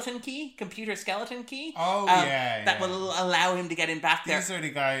 Skeleton key? Computer skeleton key? Oh, yeah. That will allow him to get in back there. These are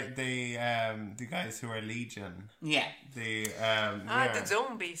the guys who are Legion. Yeah. The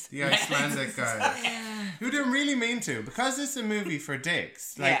zombies. The Icelandic guys. Who didn't really mean to. Because it's a movie for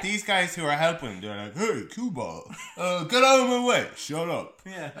dicks. Like, these guys who are helping, they're like, hey, Cuba, get out of my way. Shut up.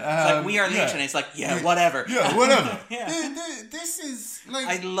 Yeah. It's like, we are Legion. It's like, whatever. Yeah, whatever. This is, like...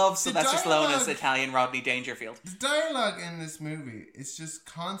 I love Sylvester Stallone as Italian Rodney Dangerfield. The dialogue in this movie is just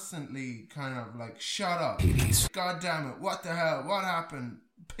constantly kind of like, shut up. God damn it. What the hell? What happened?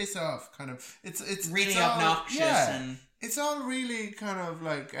 Piss off. Kind of. It's really obnoxious and... It's all really kind of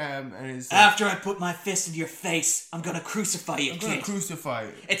like, and it's after I put my fist in your face, I'm gonna crucify you, kid. I'm gonna crucify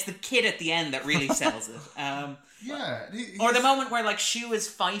you. It's the kid at the end that really sells it. Or the moment where, like, Shu is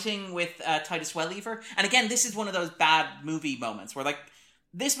fighting with Titus Welliver. And again, this is one of those bad movie moments where, like,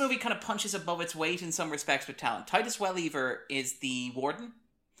 this movie kind of punches above its weight in some respects with talent. Titus Welliver is the warden.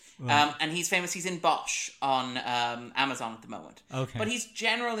 And he's famous. He's in Bosch on Amazon at the moment. Okay. But he's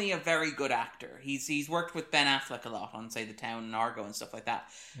generally a very good actor. He's worked with Ben Affleck a lot on, say, The Town and Argo and stuff like that.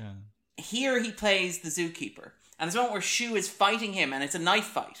 Yeah. Here he plays the zookeeper. And there's a moment where Shu is fighting him, and it's a knife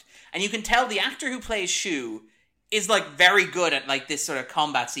fight. And you can tell the actor who plays Shu is, like, very good at, like, this sort of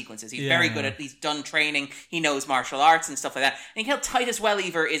combat sequences. He's very good at, he's done training, he knows martial arts and stuff like that. And you can tell Titus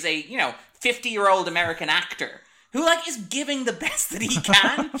Welliver is a, 50-year-old American actor who, like, is giving the best that he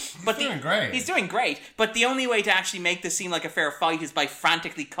can. But doing great. He's doing great. But the only way to actually make this seem like a fair fight is by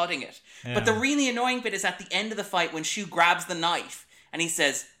frantically cutting it. Yeah. But the really annoying bit is at the end of the fight when Shu grabs the knife and he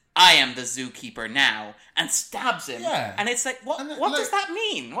says, I am the zookeeper now, and stabs him. Yeah. And it's like, what does that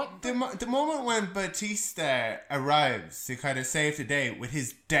mean? What? The moment when Batista arrives to kind of save the day with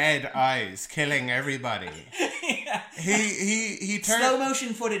his dead eyes killing everybody. Yeah. He turns... Slow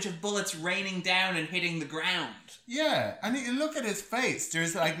motion footage of bullets raining down and hitting the ground. Yeah, and you look at his face.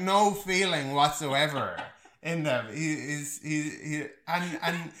 There's, like, no feeling whatsoever in them. And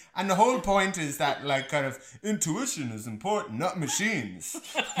the whole point is that, like, kind of intuition is important, not machines.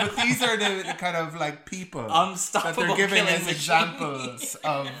 But these are the kind of, like, people that they're giving as examples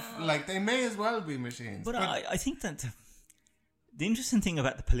of, like, they may as well be machines. But I think that the interesting thing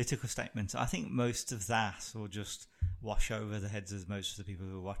about the political statements, I think most of that will just wash over the heads of most of the people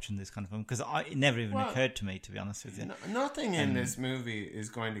who are watching this kind of film, because it never even occurred to me, to be honest with you. Nothing in this movie is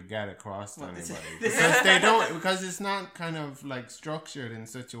going to get across to anybody because they don't, because it's not kind of like structured in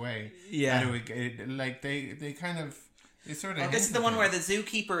such a way. Yeah, like they kind of. This is the one where the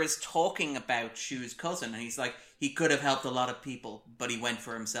zookeeper is talking about Shu's cousin, and he's like, he could have helped a lot of people, but he went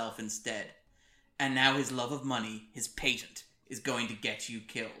for himself instead. And now his love of money, his patent, is going to get you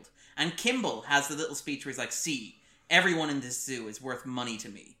killed. And Kimball has the little speech where he's like, see, everyone in this zoo is worth money to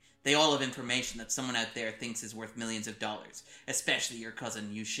me. They all have information that someone out there thinks is worth millions of dollars, especially your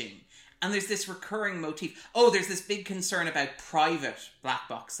cousin Yu Xing. And there's this recurring motif. Oh, there's this big concern about private black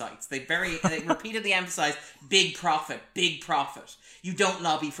box sites. They repeatedly emphasize big profit, big profit. You don't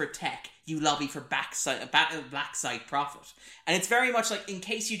lobby for tech. You lobby for black site profit. And it's very much like, in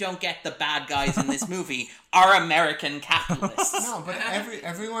case you don't get the bad guys in this movie are American capitalists. No, but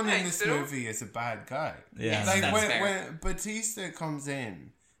everyone in this movie is a bad guy. Yeah, like when Batista comes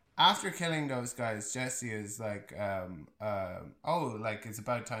in, after killing those guys, Jesse is like, like, it's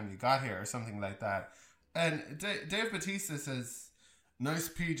about time you got here, or something like that. And Dave Batista says, nice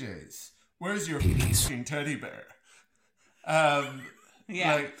PJs. Where's your fucking teddy bear?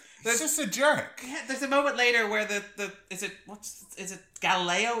 Yeah. Like, it's just a jerk. Yeah, there's a moment later where is it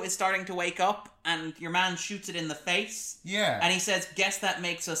Galileo is starting to wake up, and your man shoots it in the face. Yeah. And he says, guess that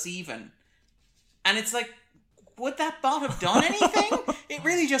makes us even. And it's like, would that bot have done anything? It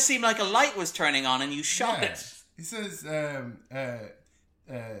really just seemed like a light was turning on and you shot it. He says,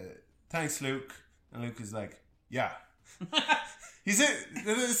 thanks, Luke. And Luke is like, yeah. He said,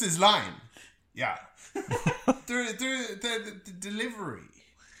 this is his line. Yeah. the delivery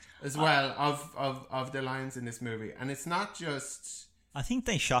as well of the lines in this movie. And it's not just... I think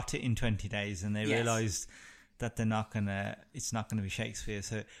they shot it in 20 days and they realised that it's not gonna be Shakespeare,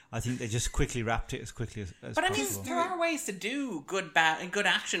 so I think they just quickly wrapped it as quickly as but possible. I mean, there are ways to do good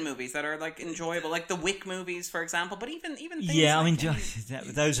action movies that are like enjoyable, like the Wick movies, for example. But even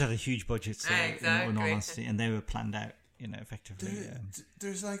things those had a huge budget, so exactly. in all honesty, and they were planned out, effectively.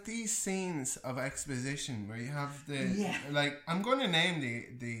 There's like these scenes of exposition where you have like, I'm going to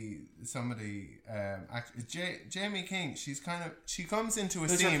name some of the actors. Jamie King. She comes into a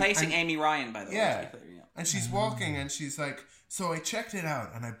Who's scene replacing Amy Ryan, by the way. Yeah. And she's walking and she's like, so I checked it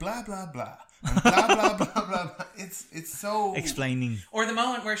out and I blah blah blah and blah blah blah blah blah. It's so explaining. Or the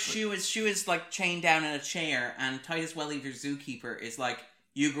moment where Shu is like chained down in a chair and Titus Welliver's zookeeper is like,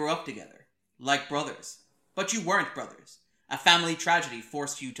 you grew up together like brothers, but you weren't brothers. A family tragedy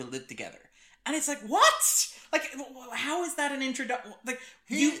forced you to live together. And it's like, what? Like, how is that an introduction? Like,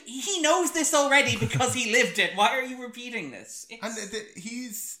 he knows this already because he lived it. Why are you repeating this? And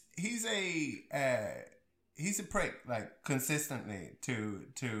he's a prick, like, consistently to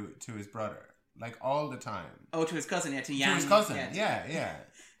his brother, like, all the time. Oh, to his cousin, to Yan. To his cousin, yeah.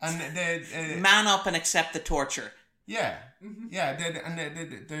 And man up and accept the torture. Yeah, yeah.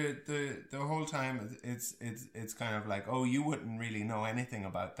 The whole time it's kind of like, oh, you wouldn't really know anything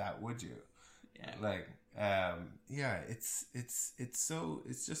about that, would you? Yeah. Like, it's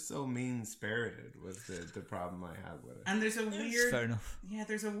just so mean spirited was the problem I had with it. And there's a weird, fair enough. Yeah,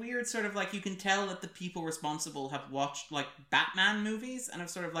 there's a weird sort of like, you can tell that the people responsible have watched like Batman movies and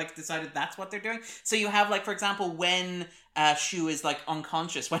have sort of like decided that's what they're doing. So you have like, for example, when Shu is like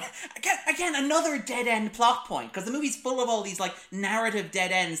unconscious, when again another dead end plot point, because the movie's full of all these like narrative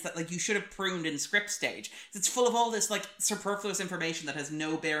dead ends that like you should have pruned in script stage. It's full of all this like superfluous information that has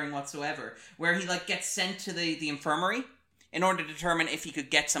no bearing whatsoever, where he like gets sent to the infirmary in order to determine if he could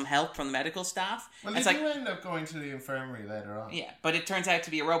get some help from the medical staff. Well, he do end up going to the infirmary later on. Yeah, but it turns out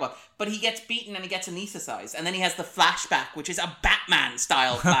to be a robot. But he gets beaten and he gets anesthetized. And then he has the flashback, which is a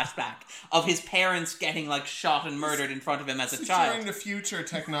Batman-style flashback of his parents getting, like, shot and murdered in front of him as a child. During the future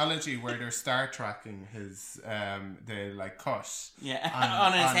technology where they're Star Trekking his, the, like, cut. Yeah,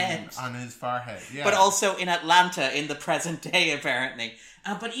 on his head. On his forehead, yeah. But also in Atlanta in the present day, apparently.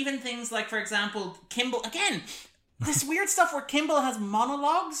 But even things like, for example, Kimball... Again... This weird stuff where Kimball has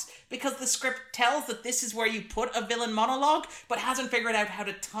monologues because the script tells that this is where you put a villain monologue, but hasn't figured out how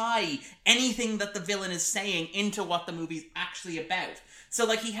to tie anything that the villain is saying into what the movie's actually about. So,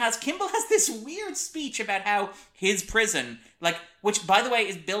 like, Kimball has this weird speech about how his prison, like, which, by the way,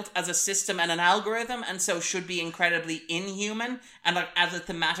 is built as a system and an algorithm, and so should be incredibly inhuman, and, like, as a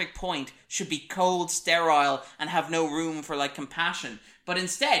thematic point, should be cold, sterile, and have no room for, like, compassion. But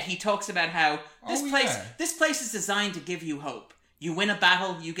instead, he talks about how this place is designed to give you hope. You win a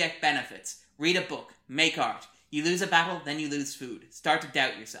battle, you get benefits. Read a book, make art. You lose a battle, then you lose food. Start to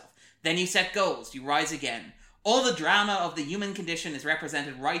doubt yourself. Then you set goals, you rise again. All the drama of the human condition is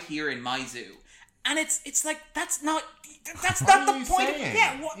represented right here in my zoo. And it's like, that's not the point.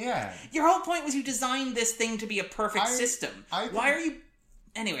 Yeah. Your whole point was you designed this thing to be a perfect system. Why are you...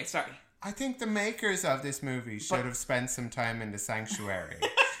 Anyway, sorry. I think the makers of this movie should have spent some time in the sanctuary.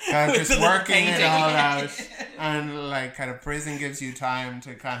 Kind of just working it all out. And like kind of prison gives you time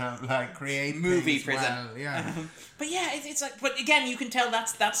to kind of like create movie things prison. Well. Yeah. But yeah, it's like... But again, you can tell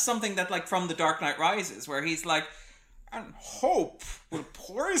that's something that like from The Dark Knight Rises, where he's like, and hope will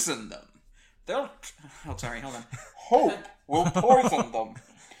poison them. Sorry, hold on. Hope will poison them.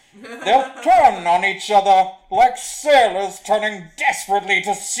 They'll turn on each other like sailors turning desperately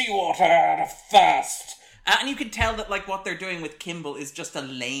to seawater out of thirst. And you can tell that like what they're doing with Kimball is just a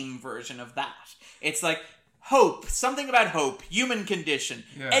lame version of that. It's like hope, something about hope, human condition,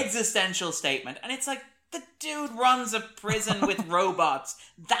 existential statement. And it's like, the dude runs a prison with robots.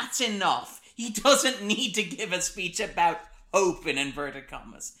 That's enough. He doesn't need to give a speech about hope in inverted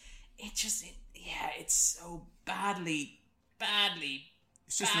commas. It's so badly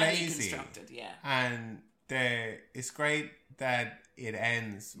it's just badly lazy. constructed, yeah. And it's great that it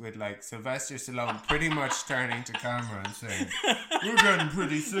ends with like Sylvester Stallone pretty much turning to camera and saying, "We're getting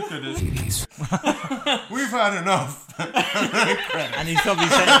pretty sick of this. We've had enough." And he's probably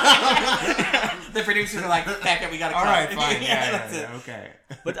saying, the producers are like, "Heck it, we gotta all cut." right, fine, That's yeah, it. okay.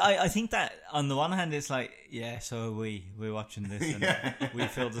 but I think that on the one hand it's like, yeah, so are we're watching this and we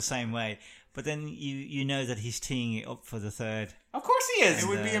feel the same way. But then you know that he's teeing it up for the third. Of course he is. It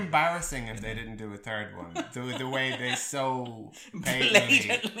would be embarrassing if they didn't do a third one. The way they so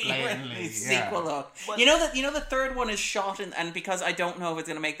blatantly sequel hook. You know the third one is shot in, and because I don't know if it's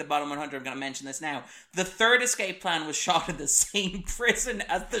going to make the bottom 100, I'm going to mention this now. The third escape plan was shot in the same prison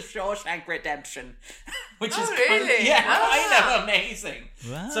as the Shawshank Redemption, which is kind of amazing.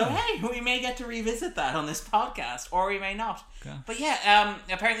 Wow. So hey, we may get to revisit that on this podcast, or we may not. Okay. But yeah,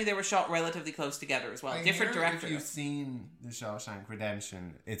 apparently they were shot relatively close together as well. Different director. If you've seen the Shawshank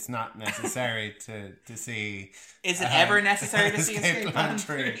Redemption, it's not necessary to see. Is it ever necessary to see Escape Plan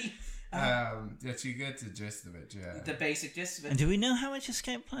 3? That you get the gist of it, yeah. The basic gist of it. And do we know how much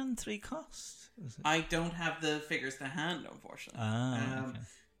Escape Plan 3 costs? I don't have the figures to hand, unfortunately. Okay.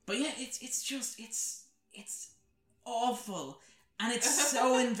 But yeah, it's awful. And it's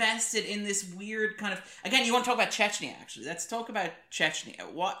so invested in this weird kind of... Again, you want to talk about Chechnya, actually. Let's talk about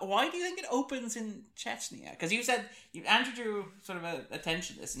Chechnya. Why do you think it opens in Chechnya? Because you said... Andrew drew sort of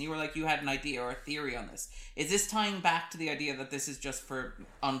attention to this, and you were like, you had an idea or a theory on this. Is this tying back to the idea that this is just for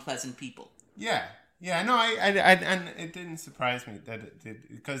unpleasant people? Yeah. Yeah, no, I and it didn't surprise me that it did,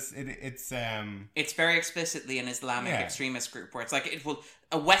 because it's very explicitly an Islamic extremist group where it's like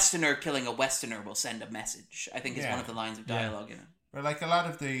a Westerner killing a Westerner will send a message, I think is one of the lines of dialogue in it. Well, like a lot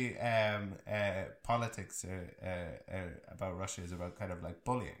of the politics about Russia is about kind of like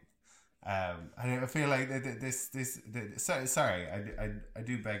bullying. And I feel like sorry, I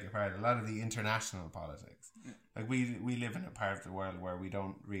do beg your pardon. A lot of the international politics, like we live in a part of the world where we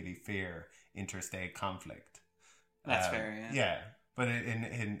don't really fear interstate conflict. That's fair, yeah. Yeah, but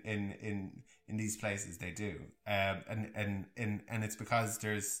in these places they do, and it's because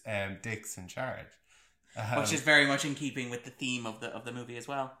there's dicks in charge, which is very much in keeping with the theme of the movie as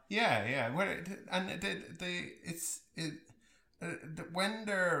well. Yeah.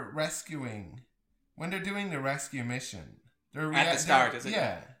 When they're doing the rescue mission, at the start, is it?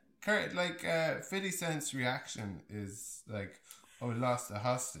 Yeah, like 50 Cent's reaction is like, "Oh, we lost a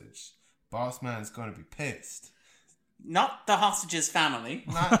hostage. Boss man's going to be pissed." Not the hostage's family.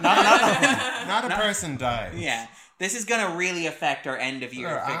 Not a person died. Yeah, this is going to really affect our end of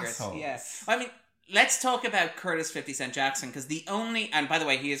year figures. Assholes. Yeah, I mean, let's talk about Curtis 50 Cent Jackson, because and by the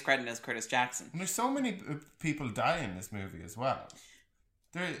way, he is credited as Curtis Jackson. And there's so many people die in this movie as well.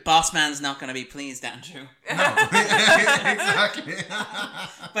 Boss man's not going to be pleased, Andrew. No, exactly.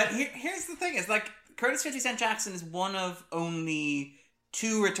 But here's the thing: is like Curtis 50 Cent Jackson is one of only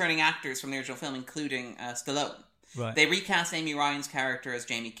 2 returning actors from the original film, including Stallone. Right. They recast Amy Ryan's character as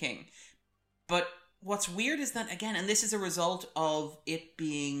Jamie King. But what's weird is that, again, and this is a result of it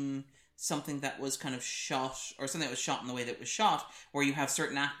being something that was kind of shot, or something that was shot in the way that it was shot, where you have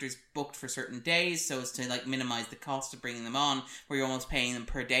certain actors booked for certain days so as to like minimize the cost of bringing them on, where you're almost paying them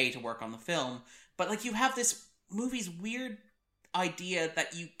per day to work on the film. But like you have this movie's weird idea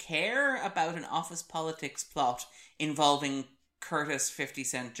that you care about an office politics plot involving Curtis 50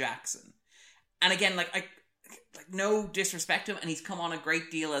 Cent Jackson. And again, like no disrespect to him, and he's come on a great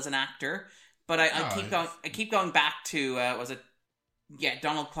deal as an actor, but I keep going back to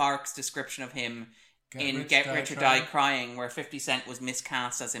Donald Clark's description of him in Get Rich or Die Crying, where 50 Cent was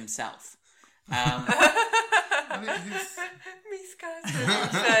miscast as himself.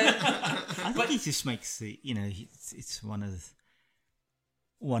 I think he just makes it's one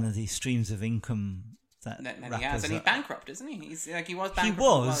of the streams of income that he has, and he's bankrupt, isn't he? He was bankrupt. He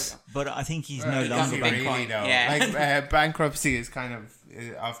was, but I think he's no longer bankrupt. Really, though. Yeah. Like bankruptcy is kind of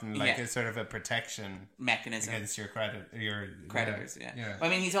often like a sort of a protection mechanism against your creditors. Yeah. Well, I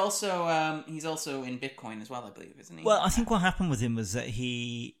mean, he's also in Bitcoin as well, I believe, isn't he? Well, I think what happened with him was that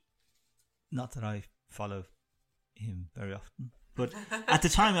not that I follow him very often, but at the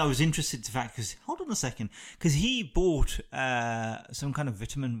time I was interested in the fact, because hold on a second, because he bought some kind of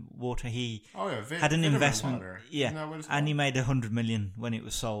vitamin water. He had an investment, water. And he made 100 million when it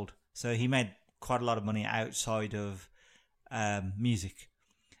was sold. So he made quite a lot of money outside of music.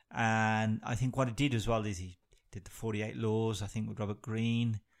 And I think what he did as well is he did the 48 Laws, I think, with Robert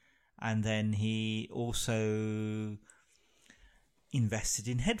Greene, and then he also invested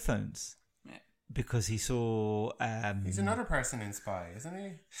in headphones. Because he saw... he's another person in Spy, isn't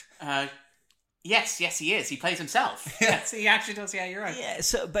he? Yes, he is. He plays himself. Yes, he actually does. Yeah, you're right. Yeah,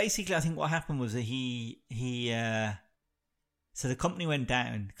 so basically I think what happened was that so the company went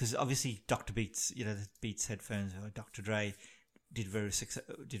down, because obviously Dr. Beats, the Beats headphones, or Dr. Dre, did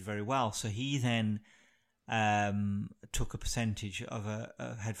very well. So he then took a percentage of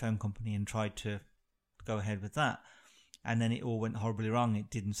a headphone company and tried to go ahead with that. And then it all went horribly wrong.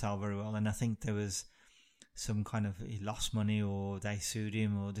 It didn't sell very well. And I think there was some kind of, he lost money or they sued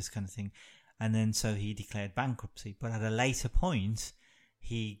him or this kind of thing. And then so he declared bankruptcy. But at a later point,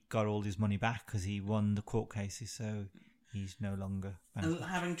 he got all his money back because he won the court cases. So he's no longer bankrupt.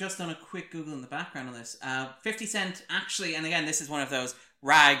 Having just done a quick Google in the background on this, 50 Cent actually, and again, this is one of those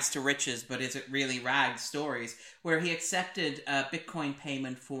rags to riches, but is it really rags stories, where he accepted a Bitcoin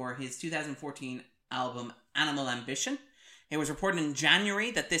payment for his 2014 album Animal Ambition. It was reported in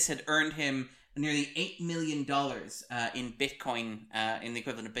January that this had earned him nearly $8 million in Bitcoin, in the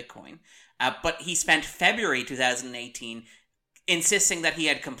equivalent of Bitcoin. But he spent February 2018 insisting that he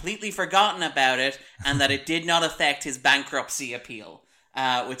had completely forgotten about it and that it did not affect his bankruptcy appeal,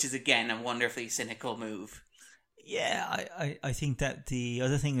 which is, again, a wonderfully cynical move. Yeah, I think that the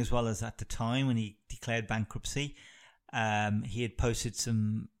other thing as well is at the time when he declared bankruptcy, he had posted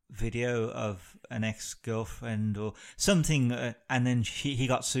some video of an ex-girlfriend or something, and then he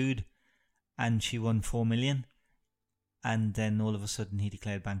got sued and she won $4 million, and then all of a sudden he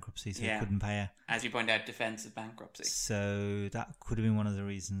declared bankruptcy, so he couldn't pay her. As you point out, defensive bankruptcy. So that could have been one of the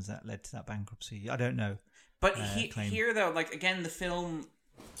reasons that led to that bankruptcy. I don't know. But here though, like, again, the film,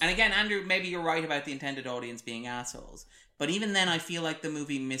 and again, Andrew, maybe you're right about the intended audience being assholes, but even then I feel like the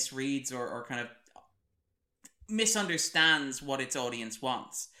movie misreads or kind of misunderstands what its audience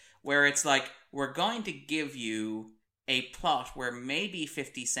wants. Where it's like, we're going to give you a plot where maybe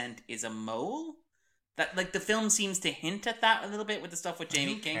 50 Cent is a mole. That, like, the film seems to hint at that a little bit with the stuff with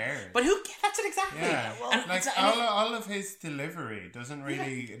Jamie King. Cares? But that's it exactly. Yeah, well, and like all of his delivery doesn't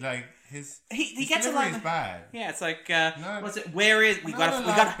really like his. He gets a lot. Is bad. Yeah, it's like what's it? Where is we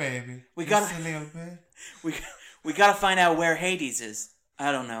got baby? We got we got to find out where Hades is.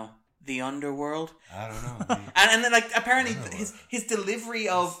 I don't know. The underworld? I don't know. and then, like, apparently his delivery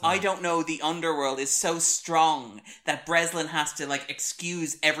of I don't know the underworld is so strong that Breslin has to, like,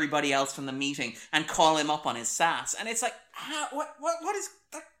 excuse everybody else from the meeting and call him up on his sass. And it's like, what is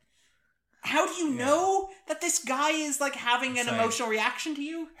that? How do you know that this guy is, like, having an emotional reaction to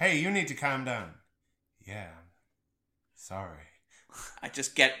you? Hey, you need to calm down. Yeah. Sorry. I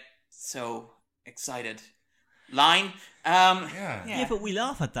just get so excited. Line. Yeah, but we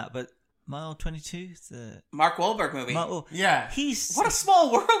laugh at that. But Mile 22, the Mark Wahlberg movie. He's what a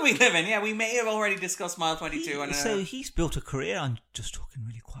small world we live in. Yeah, we may have already discussed Mile 22. So he's built a career on just talking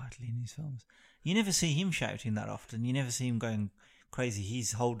really quietly in his films. You never see him shouting that often. You never see him going crazy.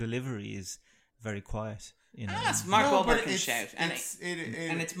 His whole delivery is very quiet. You know, Mark Wahlberg can shout, and it's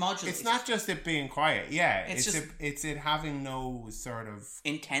modulated. It's not just it being quiet. Yeah, it's it having no sort of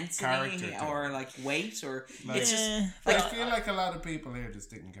intensity or like weight or like, it's just. Like, I feel like a lot of people here just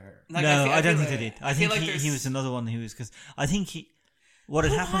didn't care. Like, I don't think they did. I think he was another one who was because I think what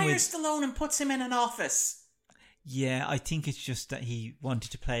had happened with Stallone and puts him in an office. Yeah, I think it's just that he wanted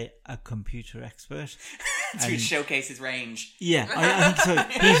to play a computer expert to showcase his range. Yeah, I think so.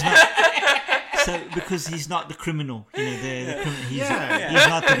 He's not. So because he's not the criminal, you know, he's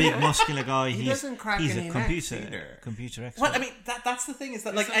not the big muscular guy. He's a computer expert. Well, I mean that's the thing is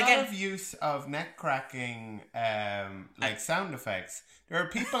that there's like a again lot of use of neck cracking like sound effects. There are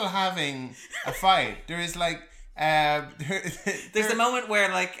people having a fight. There is like There's a moment where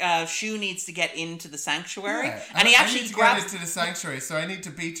like Shu needs to get into the sanctuary, Yeah. and he I actually need to grabs get into the sanctuary, so I need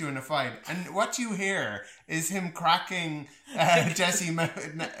to beat you in a fight. And what you hear is him cracking Jesse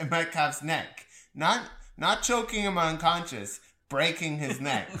Metcalf's neck, not choking him unconscious, breaking his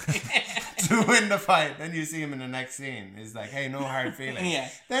neck to win the fight. Then you see him in the next scene. He's like, "Hey, no hard feelings." Yeah.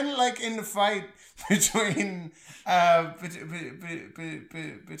 Then, like in the fight between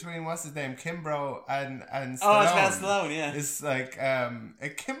between what's his name, Kimbrough and Stallone. Oh, it's about Stallone, yeah. It's like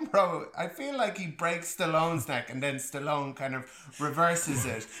Kimbrough. I feel like he breaks Stallone's neck, and then Stallone kind of reverses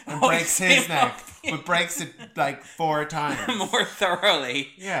it and breaks his neck, but breaks it like 4 times more thoroughly.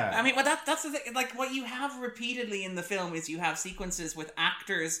 Yeah. I mean, well, that's the thing. Like, what you have repeatedly in the film is you have sequences with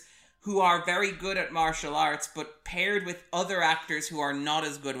actors who are very good at martial arts, but paired with other actors who are not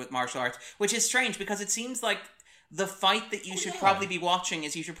as good with martial arts, which is strange because it seems like the fight that you should probably be watching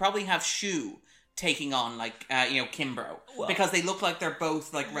is you should probably have Shu taking on like Kimbrough, because they look like they're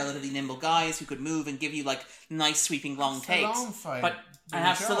both like relatively nimble guys who could move and give you like nice sweeping long takes. Fight but I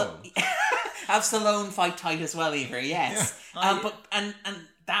have Stallone fight Titus Welliver, yes. Yeah. But and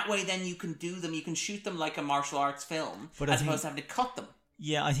that way then you can do them, you can shoot them like a martial arts film, But as opposed to having to cut them.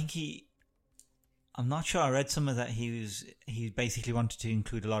 Yeah, I think I'm not sure. I read somewhere that he basically wanted to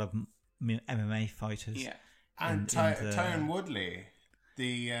include a lot of MMA fighters. Yeah. And Tyron Woodley,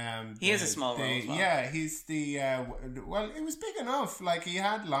 he has a small role as well. Yeah, he's the well, it was big enough. Like he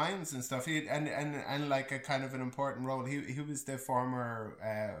had lines and stuff. And like a kind of an important role. He was the former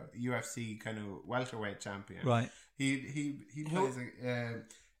UFC kind of welterweight champion. Right. He plays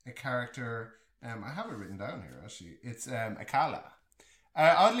a character. I have it written down here actually. It's Akala.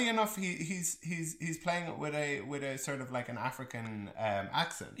 Oddly enough, he's playing it with a sort of like an African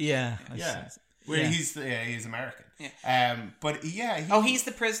accent. Yeah. He's American. Yeah. But yeah. He's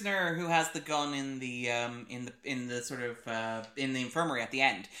the prisoner who has the gun in the sort of in the infirmary at the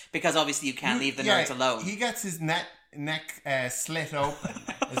end, because obviously you can't leave the nerds alone. He gets his neck slit open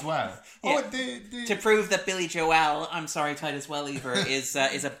as well. Yeah. To prove that Billy Joel, I'm sorry, Titus Welliver is a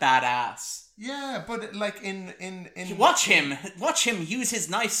badass. Yeah, but like in watch him use his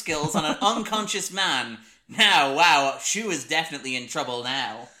knife skills on an unconscious man. Now, wow, Shu is definitely in trouble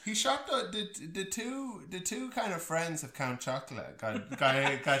now. He shot the two kind of friends of Count Chocolate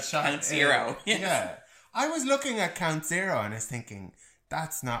got shot. Count Zero. Yes. Yeah, I was looking at Count Zero and I was thinking,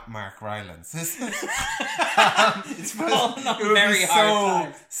 that's not Mark Rylance. It's fallen on very hard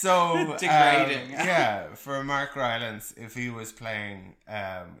times. So degrading. For Mark Rylance, if he was playing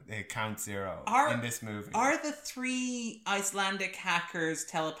Count Zero in this movie. Are the 3 Icelandic hackers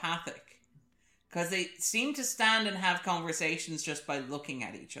telepathic? Because they seem to stand and have conversations just by looking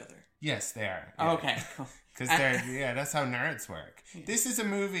at each other. Yes, they are. Yeah. Okay, cool. Because that's how nerds work. Yeah. This is a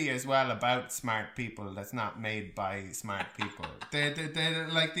movie as well about smart people that's not made by smart people. The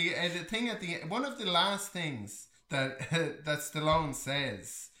thing at the one of the last things that Stallone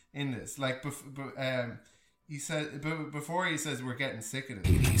says in this, like he said before he says we're getting sick of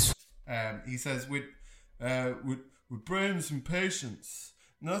this. He says with brains and patience,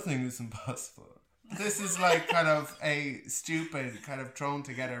 nothing is impossible. This is like kind of a stupid, kind of thrown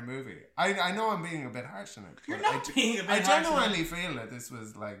together movie. I know I'm being a bit harsh on it. You're not being a bit harsh. I genuinely feel that this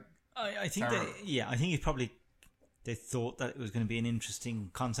was like. I think it's probably they thought that it was going to be an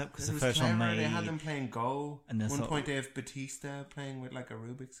interesting concept because the first clever. one made. They had them playing Go. And one point they have Batista playing with like a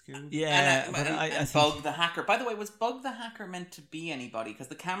Rubik's cube. Yeah, I think Bug the Hacker. By the way, was Bug the Hacker meant to be anybody? Because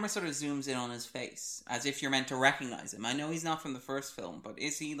the camera sort of zooms in on his face as if you're meant to recognize him. I know he's not from the first film, but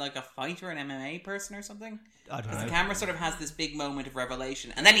is he like a fighter, an MMA person, or something? I don't know. Because the camera sort of has this big moment of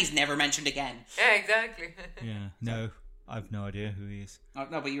revelation, and then he's never mentioned again. Yeah, exactly. Yeah, no, I've no idea who he is. Oh,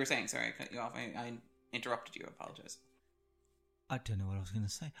 no, but you were saying. Sorry, I cut you off. I interrupted you. I apologize. I don't know what I was going to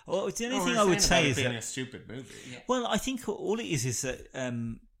say. Oh, the only thing I would say is being a stupid movie. Yeah. Well, I think all it is that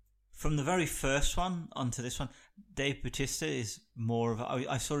from the very first one onto this one, Dave Bautista is more of.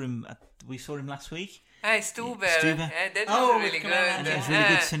 We saw him last week. Hey, Stuber. That was really good. That was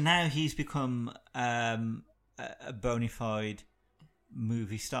really good. So now he's become a bona fide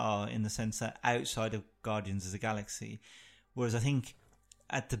movie star in the sense that outside of Guardians of the Galaxy, whereas I think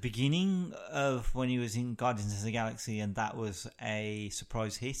at the beginning of when he was in Guardians of the Galaxy, and that was a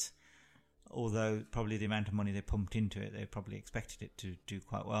surprise hit, although probably the amount of money they pumped into it, they probably expected it to do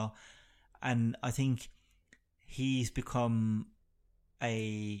quite well. And I think he's become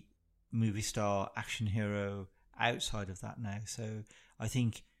a movie star, action hero outside of that now. So I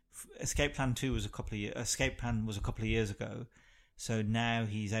think Escape Plan was a couple of years ago. So now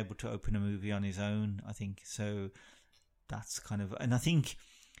he's able to open a movie on his own, I think. So that's kind of, and I think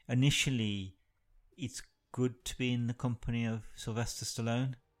initially it's good to be in the company of Sylvester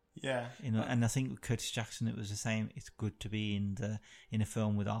Stallone. Yeah. And I think with Curtis Jackson it was the same. It's good to be in a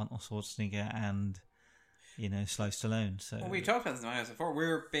film with Arnold Schwarzenegger and Sly Stallone. So we talked about this before.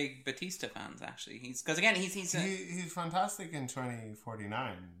 We're big Batista fans, actually. He's fantastic in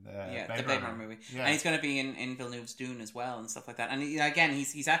 2049. The Blade Runner movie, yeah. And he's going to be in Villeneuve's Dune as well and stuff like that. And he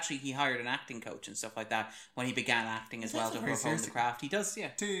hired an acting coach and stuff like that when he began acting as well to hone the craft. He does, yeah.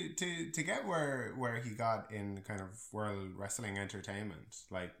 To get where he got in kind of world wrestling entertainment,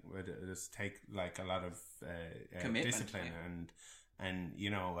 like it just take like a lot of discipline and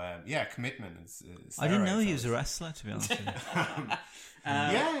commitment. I didn't know he was a wrestler, to be honest with you.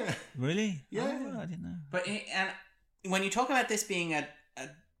 Yeah. Really? Yeah. Oh, I didn't know. But and when you talk about this being a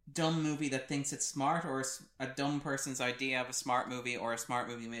dumb movie that thinks it's smart, or a dumb person's idea of a smart movie, or a smart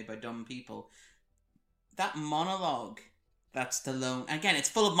movie made by dumb people, that monologue that Stallone... Again, it's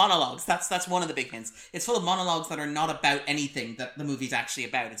full of monologues. That's one of the big hints. It's full of monologues that are not about anything that the movie's actually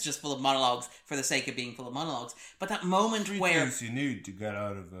about. It's just full of monologues for the sake of being full of monologues. But that moment where... 3 things you need to get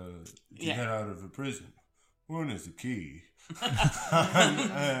out of a prison. 1 is a key. 2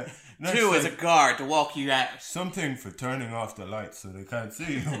 is a guard to walk you out. Something for turning off the lights so they can't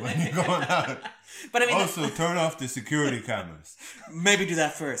see you when you're going out. But I mean, also, turn off the security cameras. Maybe do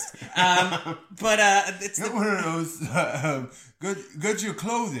that first. It's get one of those. Get your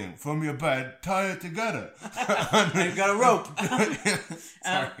clothing from your bed, tie it together. You've got a rope.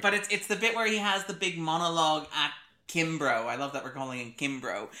 But it's the bit where he has the big monologue at Kimbrough. I love that we're calling him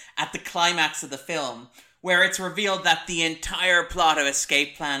Kimbrough. At the climax of the film, where it's revealed that the entire plot of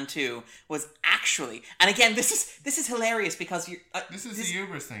Escape Plan 2 was actually... And again, this is hilarious because you're... This is the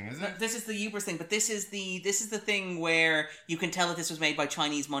hubris thing, isn't it? This is the hubris thing, but this is the thing where you can tell that this was made by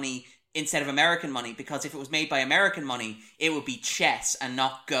Chinese money instead of American money, because if it was made by American money, it would be chess and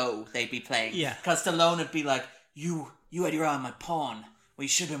not Go they'd be playing. Yeah. Because Stallone would be like, you had your eye on my pawn. Well, you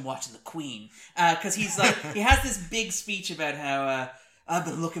should have been watching the Queen. Because he's like... he has this big speech about how, I've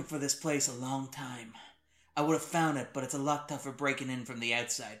been looking for this place a long time. I would have found it, but it's a lot tougher breaking in from the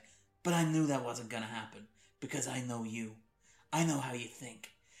outside. But I knew that wasn't going to happen, because I know you. I know how you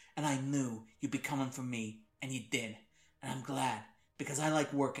think. And I knew you'd be coming for me, and you did. And I'm glad, because I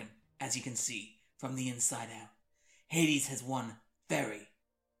like working, as you can see, from the inside out. Hades has one very,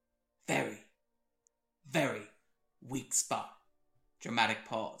 very, very weak spot. Dramatic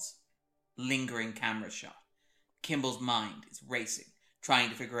pause. Lingering camera shot. Kimball's mind is racing, trying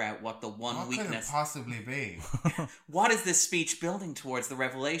to figure out what the one weakness... What could it possibly be? What is this speech building towards the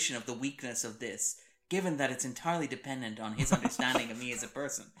revelation of the weakness of this, given that it's entirely dependent on his understanding of me as a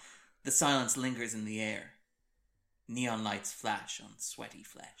person? The silence lingers in the air. Neon lights flash on sweaty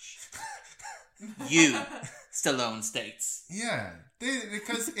flesh. You, Stallone states. Yeah,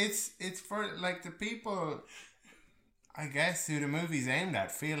 because it's for, like, the people... I guess who the movie's aimed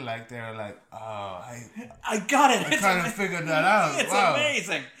at feel like they're like, oh, I got it. I kind of figured that out. It's wow.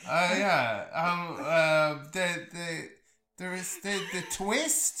 amazing. There is the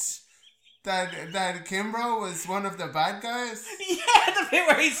twist that Kimbrough was one of the bad guys. Yeah, the bit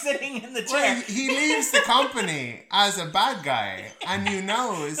where he's sitting in the chair. Well, he leaves the company as a bad guy, and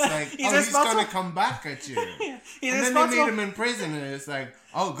it's like, he's going to come back at you. Yeah, and then they meet him in prison, and it's like,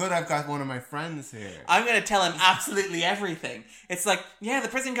 oh, good, I've got one of my friends here. I'm going to tell him absolutely everything. It's like, yeah, the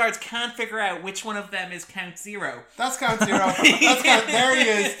prison guards can't figure out which one of them is Count Zero. That's Count Zero. There he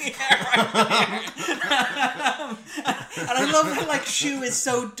is. Yeah, right. And I love how, like, Shu is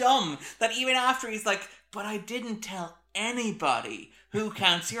so dumb that even after he's like, but I didn't tell anybody who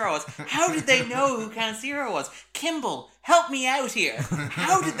Count Zero was. How did they know who Count Zero was? Kimball, help me out here.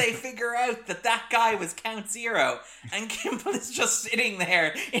 How did they figure out that guy was Count Zero? And Kimball is just sitting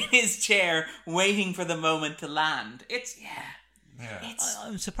there in his chair waiting for the moment to land.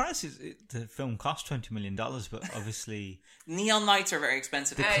 I'm surprised the film cost $20 million, but obviously... Neon lights are very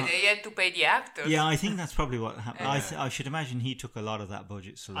expensive. They had to pay the actors. Yeah, I think that's probably what happened. I should imagine he took a lot of that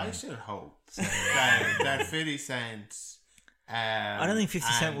budget. So I should hope that 50 Cent... I don't think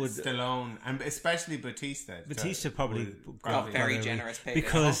 50 Cent would... Stallone, and especially Batista. Batista probably got very generous payday.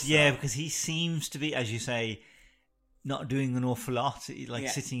 Because he seems to be, as you say, not doing an awful lot, like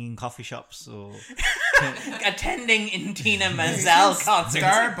sitting in coffee shops or... attending Indina Menzel concerts.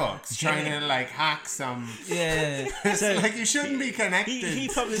 Starbucks trying to like hack some... Yeah. So, like you shouldn't be connected he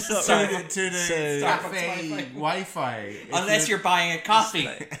probably thought, to the cafe Wi-Fi. Unless you're buying a coffee.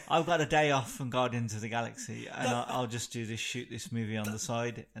 I've got a day off from Guardians of the Galaxy and I'll just shoot this movie on the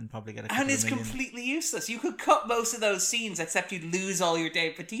side and probably get a couple And it's of million. completely useless. You could cut most of those scenes except you'd lose all your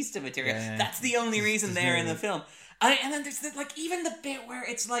Dave Bautista material. Yeah. That's the only reason they're in the film. And then there's like even the bit where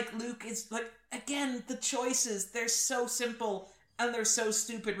it's like Luke is like, again, the choices, they're so simple and they're so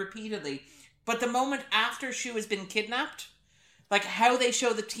stupid repeatedly. But the moment after Shu has been kidnapped, like how they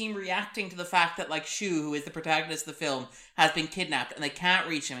show the team reacting to the fact that like Shu, who is the protagonist of the film, has been kidnapped and they can't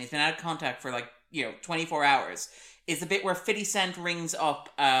reach him. He's been out of contact for 24 hours. Is the bit where 50 Cent rings up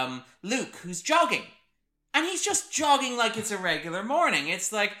Luke, who's jogging. And he's just jogging like it's a regular morning.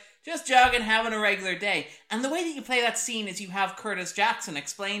 It's like, just jogging, having a regular day. And the way that you play that scene is you have Curtis Jackson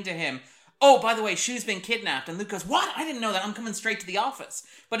explain to him, oh, by the way, Shu's been kidnapped. And Luke goes, what? I didn't know that. I'm coming straight to the office.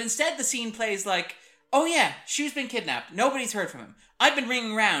 But instead the scene plays like, oh yeah, Shu's been kidnapped. Nobody's heard from him. I've been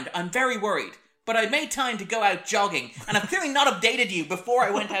ringing around. I'm very worried. But I made time to go out jogging. And I've clearly not updated you before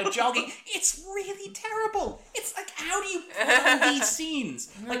I went out jogging. It's really terrible. It's like, how do you play these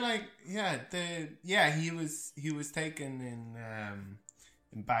scenes? He was taken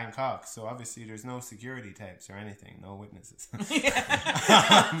in Bangkok, so obviously there's no security tapes or anything, no witnesses.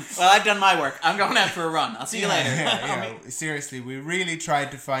 Well, I've done my work. I'm going out for a run. I'll see you later. Seriously, we really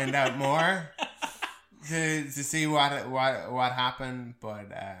tried to find out more to see what happened,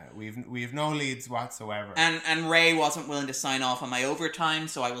 but we've no leads whatsoever. And Ray wasn't willing to sign off on my overtime,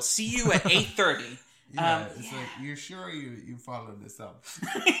 so I will see you at 8:30. Like, you're sure you followed this up?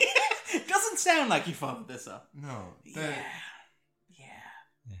 It doesn't sound like you followed this up. No.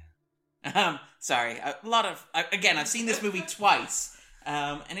 Sorry, a lot of again. I've seen this movie twice,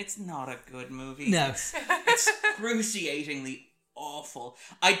 and it's not a good movie. No, it's excruciatingly awful.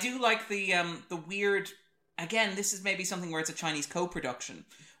 I do like the weird. Again, this is maybe something where it's a Chinese co-production,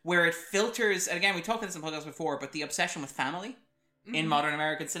 where it filters. And again, we talked about this in podcasts before, but the obsession with family in modern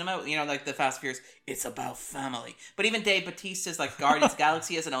American cinema, like the Fast and Furious, it's about family. But even Dave Bautista's like Guardians of the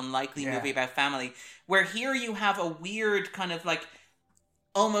Galaxy is an unlikely movie about family, where here you have a weird kind of like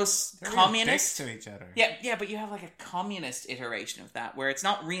almost they're communist to each other. Yeah, but you have like a communist iteration of that, where it's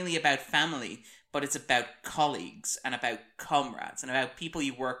not really about family, but it's about colleagues and about comrades and about people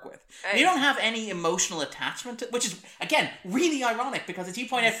you work with. And you don't have any emotional attachment to, which is, again, really ironic, because as you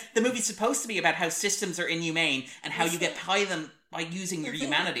point out, the movie's supposed to be about how systems are inhumane and how you get by them by using your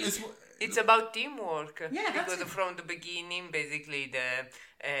humanity. It's about teamwork. Yeah, because from the beginning, basically, the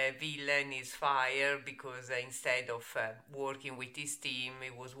villain is fired because instead of working with his team,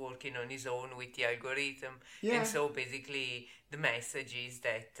 he was working on his own with the algorithm. Yeah. And so basically, the message is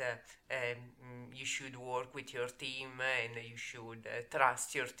that you should work with your team and you should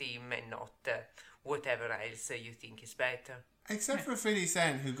trust your team and not whatever else you think is better. Except for 50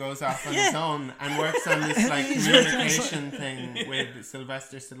 Cent, who goes off on his own and works on this like communication thing with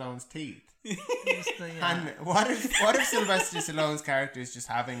Sylvester Stallone's teeth. And what if Sylvester Stallone's character is just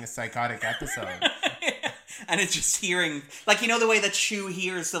having a psychotic episode? And it's just hearing, like, the way that Shu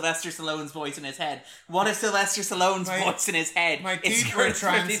hears Sylvester Stallone's voice in his head. What if Sylvester Stallone's voice in his head? My teeth were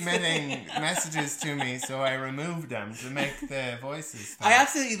transmitting messages to me, so I removed them to make the voices stop. I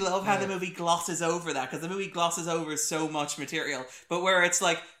absolutely love how the movie glosses over that, because the movie glosses over so much material, but where it's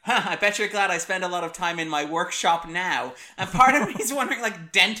like, I bet you're glad I spend a lot of time in my workshop now. And part of me is wondering,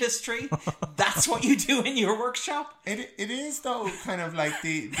 like, dentistry? That's what you do in your workshop? It is, though, kind of like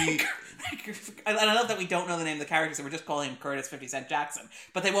the And I love that we don't know the name of the character, so we're just calling him Curtis 50 Cent Jackson.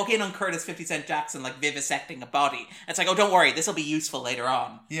 But they walk in on Curtis 50 Cent Jackson, like, vivisecting a body. It's like, oh, don't worry, this will be useful later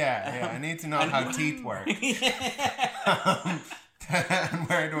on. Yeah, I need to know how teeth work. And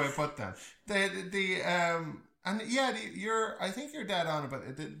where do I put them? I think you're dead on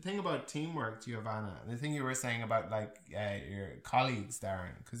about the thing about teamwork, Giovanna. The thing you were saying about like your colleagues,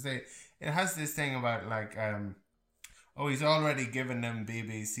 Darren, because it has this thing about like he's already given them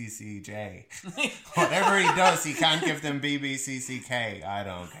BBCCJ. Whatever he does, he can't give them BBCCK. I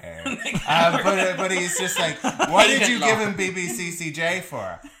don't care. But he's just like, why did you give him BBCCJ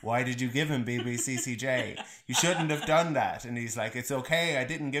for? Why did you give him BBCCJ? You shouldn't have done that. And he's like, it's okay, I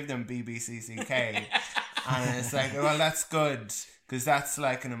didn't give them BBCCK. And it's like, well, that's good, because that's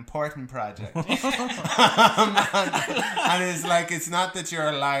like an important project. And it's like, it's not that you're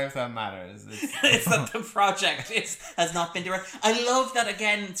alive that matters. It's that the project has not been direct. I love that,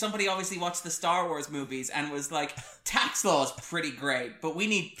 again, somebody obviously watched the Star Wars movies and was like, tax law is pretty great, but we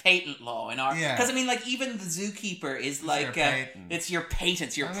need patent law in our... Because, I mean, like, even the zookeeper is like... it's your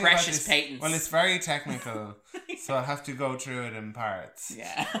patents, your precious patents. Well, it's very technical, so I'll have to go through it in parts.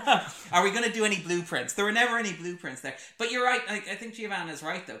 Yeah. Are we going to do any blueprints? There were never any blueprints there. But you're right, I think Giovanna's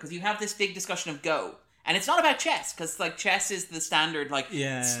right, though, because you have this big discussion of Go. And it's not about chess, because like chess is the standard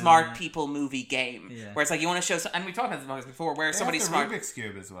smart people movie game, where it's like you want to show, and we've talked about this before, where somebody's smart. Rubik's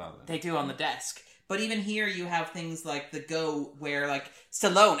Cube as well. They do on the desk, but even here you have things like the Go, where like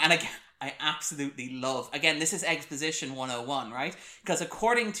Stallone, and I absolutely love. Again, this is Exposition 101, right? Because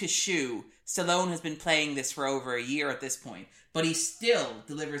according to Shu, Stallone has been playing this for over a year at this point, but he still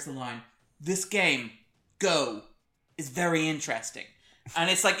delivers the line, "This game, go, is very interesting."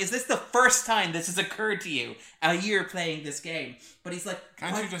 And it's like, is this the first time this has occurred to you? A year playing this game. But he's like...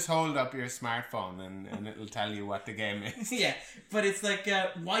 Can't you just hold up your smartphone and it'll tell you what the game is? Yeah, but it's like,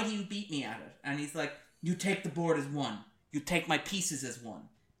 why do you beat me at it? And he's like, you take the board as one. You take my pieces as one.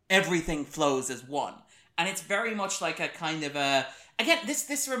 Everything flows as one. And it's very much like a kind of a... Again,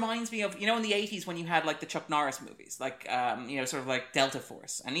 this reminds me of, in the 80s when you had like the Chuck Norris movies, like, sort of like Delta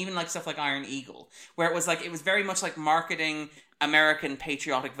Force, and even like stuff like Iron Eagle, where it was very much like marketing American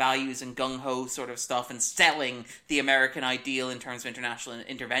patriotic values and gung-ho sort of stuff and selling the American ideal in terms of international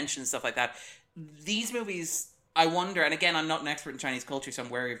intervention and stuff like that. These movies, I wonder, and again, I'm not an expert in Chinese culture, so I'm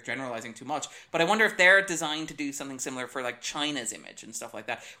wary of generalizing too much, but I wonder if they're designed to do something similar for like China's image and stuff like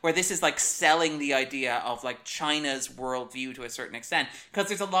that, where this is like selling the idea of like China's worldview to a certain extent, because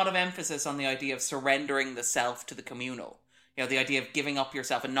there's a lot of emphasis on the idea of surrendering the self to the communal. The idea of giving up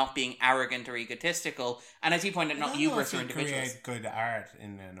yourself and not being arrogant or egotistical, and as you pointed, not hubris or individuals. Create good art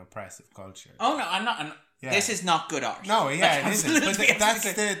in an oppressive culture. Oh no, I'm not. Yeah. This is not good art. No, yeah, it isn't. But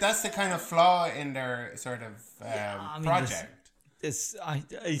that's the kind of flaw in their sort of project.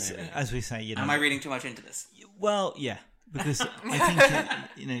 As we say, Am I reading too much into this? Well, yeah, because I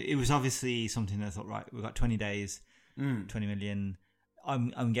think it was obviously something that I thought, right, we've got 20 days, 20 million.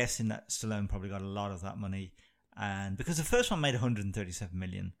 I'm guessing that Stallone probably got a lot of that money. And because the first one made 137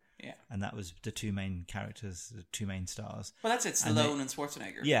 million, and that was the two main characters, the two main stars. Well, that's it, Stallone and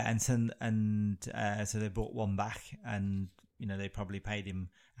Schwarzenegger. Yeah, so they brought one back, and they probably paid him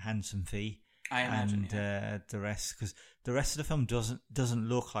a handsome fee. I imagine, and the rest, because the rest of the film doesn't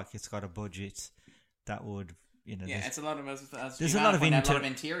look like it's got a budget that would. It's a lot of there's a lot of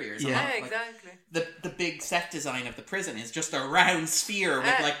interiors. Yeah, exactly. The big set design of the prison is just a round sphere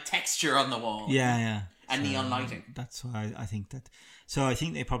with like texture on the wall. Yeah. And neon lighting. That's why I think that. So I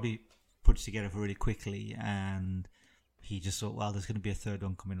think they probably put it together really quickly, and he just thought, well, there's going to be a third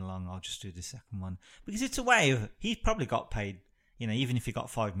one coming along. I'll just do the second one, because it's a way of, he probably got paid. Even if he got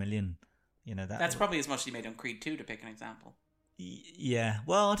 5 million, that's probably as much as he made on Creed 2, to pick an example. Yeah,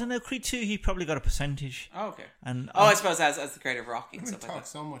 well, I don't know. Creed 2, he probably got a percentage. Oh, okay. And I suppose as the creator of Rocky and stuff like that. We talk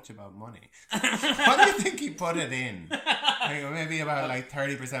so much about money. What do you think he put it in? Maybe about like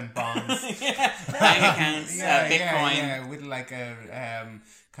 30% bonds, bank accounts, Bitcoin. Yeah, with like a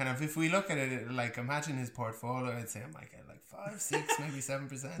kind of, if we look at it, like imagine his portfolio, I'd say I might get like 5, 6, maybe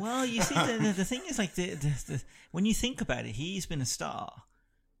 7%. Well, you see, the thing is, like the when you think about it, he's been a star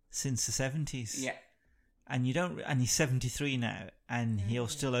since the 70s. Yeah. And he's 73 now, and he'll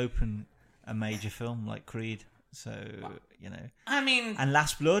still open a major film like Creed. So, I mean... And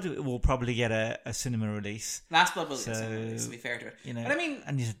Last Blood will probably get a cinema release. Last Blood will get a cinema release, to be fair to it. But I mean...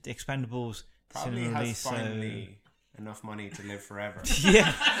 And his Expendables probably cinema has release. Finally enough money to live forever.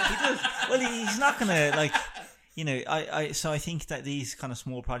 Yeah, he does. Well, he's not going to, like... So I think that these kind of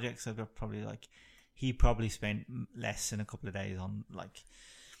small projects are probably, like... He probably spent less than a couple of days on, like...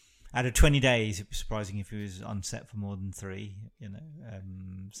 Out of 20 days, it'd be surprising if he was on set for more than 3, and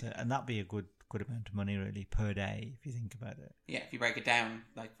that'd be a good amount of money, really, per day, if you think about it. Yeah, if you break it down,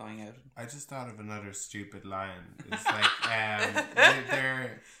 like flying out. I just thought of another stupid line. It's like,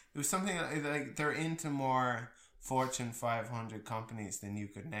 it was something like they're into more Fortune 500 companies than you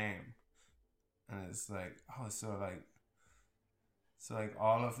could name. And it's like, so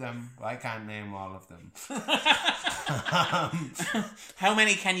all of them? I can't name all of them. How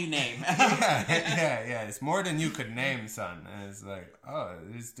many can you name? yeah. It's more than you could name, son. And it's like,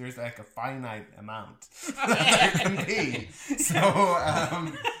 there's like a finite amount that there can be. So,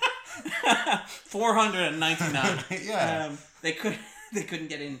 499. Yeah. They couldn't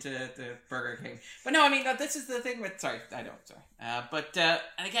get into the Burger King. But no, I mean, this is the thing with... Sorry. And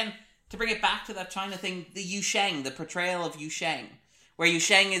again, to bring it back to that China thing, the Yu Sheng, the portrayal of Yu Sheng, where Yu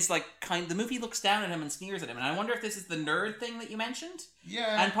Sheng is like the movie looks down at him and sneers at him, and I wonder if this is the nerd thing that you mentioned.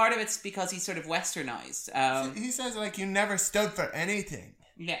 Yeah, and part of it's because he's sort of westernized. He says like, you never stood for anything.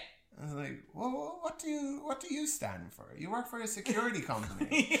 Yeah, I was like, well, what do you stand for? You work for a security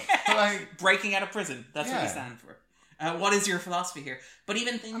company. Yeah. Like breaking out of prison. That's what you stand for. What is your philosophy here? But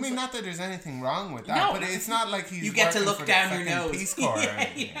even things... I mean, not that there's anything wrong with that, but it's not like he's... You get to look down your nose. Peace Corps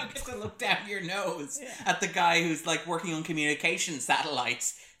you get to look down your nose at the guy who's like working on communication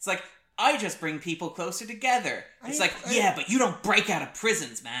satellites. It's like, I just bring people closer together. It's but you don't break out of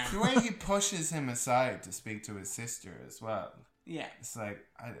prisons, man. The way he pushes him aside to speak to his sister as well. Yeah. It's like,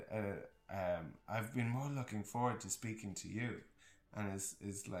 I've been more looking forward to speaking to you. and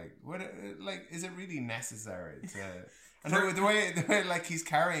is like, what? Like, is it really necessary to? And the way like he's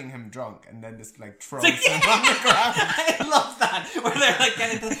carrying him drunk and then just like throws him on the ground. I love that where they're like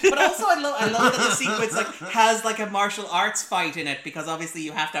getting but also I love that the sequence like has like a martial arts fight in it, because obviously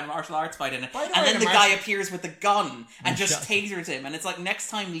you have to have a martial arts fight in it, and then the guy appears with the gun and just tasers him, and it's like, next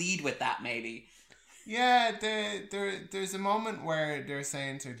time lead with that maybe. Yeah, there's a moment where they're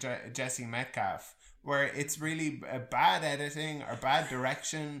saying to Jesse Metcalfe where it's really a bad editing or bad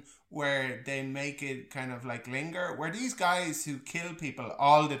direction, where they make it kind of like linger, where these guys who kill people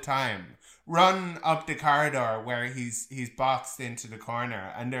all the time run up the corridor where he's boxed into the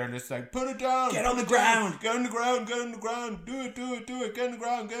corner, and they're just like, put it down, get on the ground, get on the ground, get on the ground, do it, get on the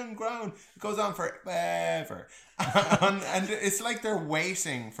ground, get on the ground. It goes on forever. and it's like they're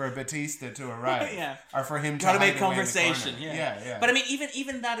waiting for Batista to arrive, or for him to try to make conversation. Yeah. But I mean,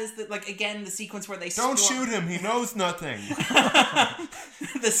 even that is like, again, the sequence where they don't shoot him. He knows nothing.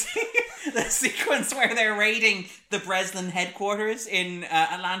 the sequence where they're raiding the Breslin headquarters in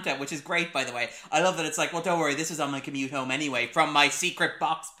Atlanta, which is great, by the way. I love that it's like, well, don't worry, this is on my commute home anyway from my secret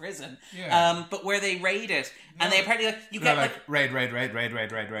box prison. Yeah. But where they raid it, and they apparently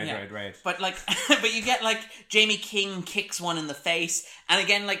raid. But like, but you get like Jamie King kicks one in the face, and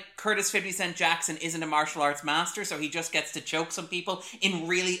again, like, Curtis 50 Cent Jackson isn't a martial arts master, so he just gets to choke some people in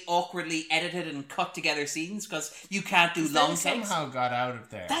really awkwardly edited and cut together scenes, because you can't do long takes. Somehow got out of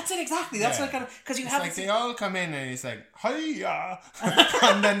there. That's it, exactly. That's what kind of, because you have like they all come in and he's like, hiya,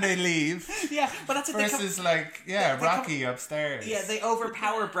 and then they leave. Yeah, but that's it. Versus Rocky upstairs. Yeah, they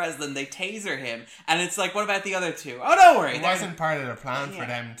overpower Breslin, they taser him, and it's like, what about the other two? Oh, don't worry. It wasn't part of the plan for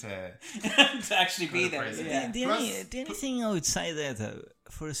them to to actually be there. Yeah. The only thing I would say there, though,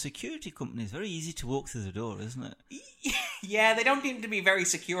 for a security company, it's very easy to walk through the door, isn't it? Yeah, they don't seem to be very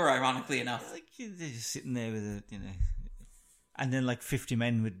secure, ironically enough. Like, they're just sitting there with and then like 50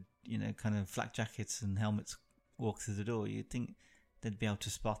 men with, kind of flak jackets and helmets walk through the door. You'd think they'd be able to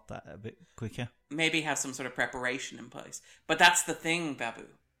spot that a bit quicker. Maybe have some sort of preparation in place. But that's the thing, Babu.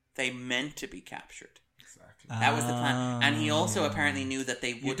 They meant to be captured. That was the plan, and he also apparently knew that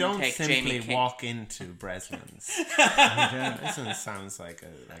they wouldn't take Jamie King. You don't simply walk into Breslin's. This sounds like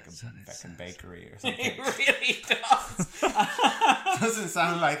a fucking bakery or something. It really does. Doesn't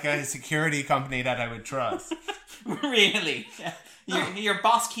sound like a security company that I would trust. Really? Your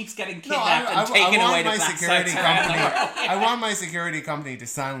boss keeps getting kidnapped and taken away to black sites. I want my security company to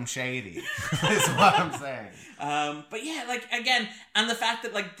sound shady. Is what I'm saying. But yeah, like, again, and the fact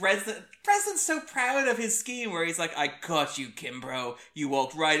that, like, Breslin's so proud of his scheme where he's like, I caught you, Kimbrough. You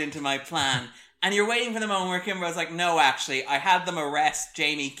walked right into my plan. And you're waiting for the moment where Kimbrough's like, no, actually, I had them arrest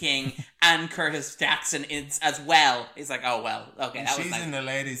Jamie King and Curtis Jackson as well. He's like, oh, well, okay, that was nice. She's in the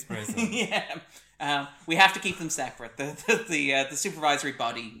ladies' prison. Yeah. We have to keep them separate. The supervisory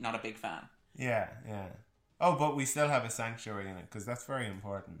body, not a big fan. Yeah. Oh, but we still have a sanctuary in it, because that's very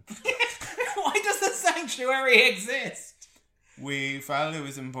important. Why does the sanctuary exist? We felt it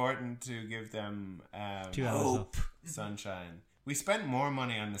was important to give them hope, sunshine. We spent more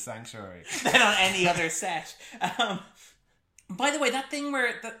money on the sanctuary than on any other set. By the way, that thing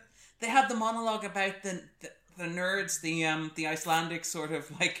where they have the monologue about the nerds, the Icelandic sort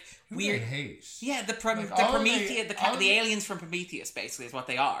of like weird. They hate. Yeah, the Prometheus, the aliens from Prometheus, basically, is what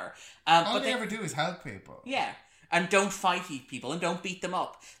they are. All they ever do is help people. Yeah. And don't fight people and don't beat them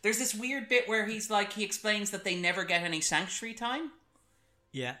up. There's this weird bit where he explains that they never get any sanctuary time.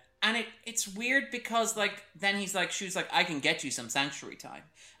 Yeah. And it's weird because, like, then he's like, Shu's like, I can get you some sanctuary time.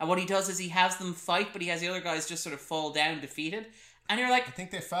 And what he does is he has them fight, but he has the other guys just sort of fall down defeated. And you're like... I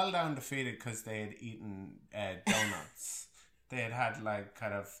think they fell down defeated because they had eaten donuts. They had like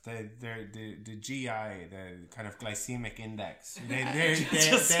kind of the GI, the kind of glycemic index. They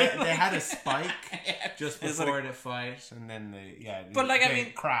had a spike just before the fight, and then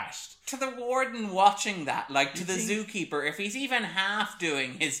they crashed. To the warden watching that, like to the zookeeper, if he's even half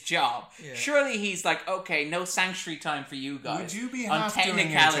doing his job, surely he's like, okay, no sanctuary time for you guys. Would you be half doing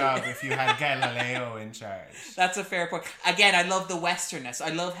your job if you had Galileo in charge? That's a fair point. Again, I love the westernness. I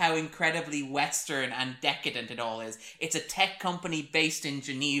love how incredibly western and decadent it all is. It's a tech company based in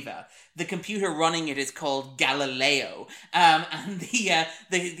Geneva. The computer running it is called Galileo, and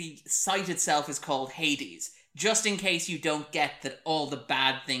the site itself is called Hades. Just in case you don't get that all the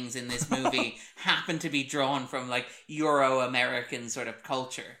bad things in this movie happen to be drawn from like Euro-American sort of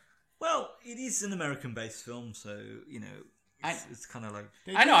culture. Well, it is an American-based film, so It's kind of like...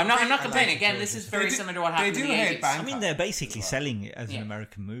 I know, I'm not complaining. Again, this is very similar to what happened in the 80s. I mean, they're basically selling it as an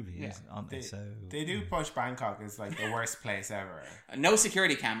American movie, aren't they? They do push Bangkok as like the worst place ever. No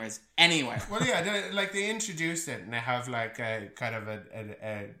security cameras anywhere. Well, yeah, they introduced it and they have like a kind of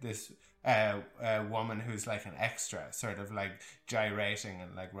this woman who's like an extra, sort of like gyrating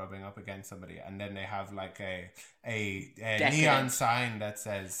and like rubbing up against somebody, and then they have like a neon sign that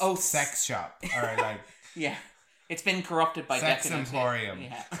says sex shop or like it's been corrupted by sex decadence. emporium.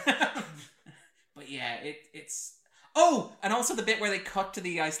 But yeah, it's and also the bit where they cut to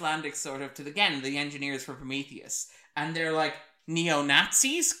the Icelandic sort of the engineers for Prometheus, and they're like,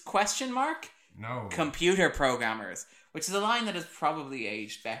 neo-Nazis? ? No. Computer programmers. Which is a line that has probably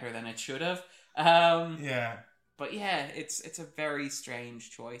aged better than it should have. But yeah, it's a very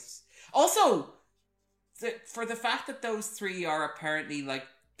strange choice. Also, for the fact that those three are apparently like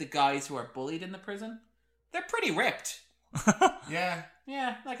the guys who are bullied in the prison, they're pretty ripped. Yeah.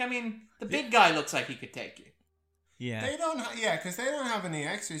 Yeah, like, I mean, the big guy looks like he could take you. Yeah. They don't because they don't have any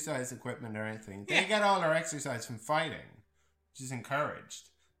exercise equipment or anything. They get all their exercise from fighting, which is encouraged,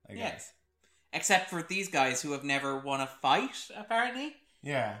 I guess. Except for these guys who have never won a fight, apparently.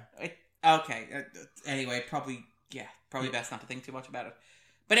 Yeah. Anyway, probably best not to think too much about it.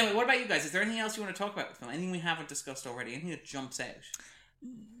 But anyway, what about you guys? Is there anything else you want to talk about with the film? Anything we haven't discussed already? Anything that jumps out?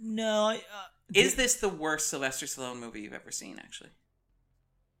 No. Is this the worst Sylvester Stallone movie you've ever seen, actually?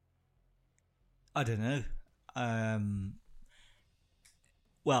 I don't know.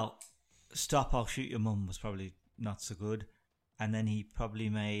 Well, Stop, I'll Shoot Your Mum was probably not so good. And then he probably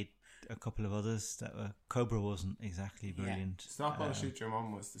made a couple of others that were... Cobra wasn't exactly brilliant. Stop, I'll Shoot Your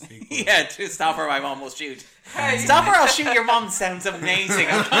Mum was the sequel. To Stop or My Mum Will Shoot. Stop or I'll Shoot Your Mum sounds amazing.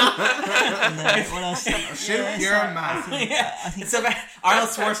 Shoot your mum. It's about Arnold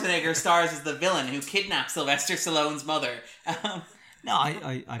Schwarzenegger stars as the villain who kidnaps Sylvester Stallone's mother. No,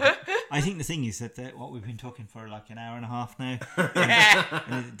 I think the thing is that what we've been talking for like an hour and a half now.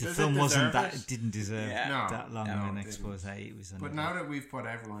 And the film wasn't that. It didn't deserve that long of an expose. It was. But now that we've put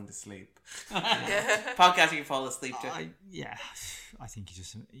everyone to sleep, podcast you can fall asleep to. I think he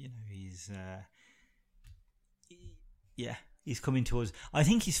just he's coming towards. I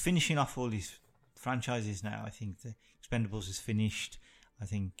think he's finishing off all these franchises now. I think the Expendables is finished. I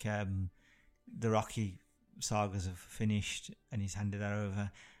think the Rocky sagas have finished and he's handed that over.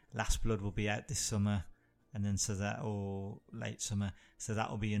 Last Blood will be out this summer, and then or late summer, so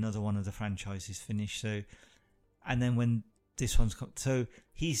that will be another one of the franchises finished. So, and then when this one's come, so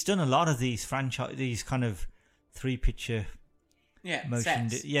he's done a lot of these these kind of 3-picture motion.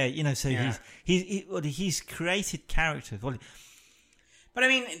 He's created characters. But I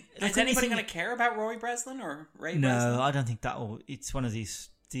mean, is anybody going to care about Roy Breslin or Ray Breslin? No, I don't think that will. It's one of these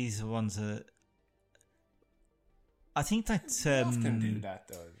are ones that. I think that often do that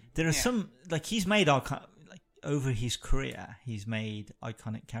though. There are some he's made over his career. He's made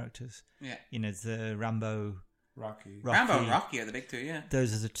iconic characters. Yeah, the Rambo, Rocky and Rocky are the big two. Yeah,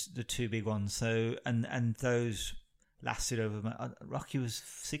 those are the two big ones. So and those lasted over. Rocky was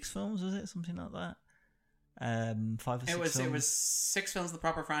 6 films, was it something like that? 5 or 6 films. It was 6 films, the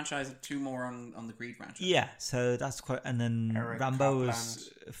proper franchise, and 2 more on the Creed franchise. Yeah, so that's quite. And then Eric Rambo Copland, was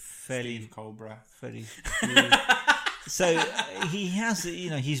fairly Steve Cobra. Fairly. So he has,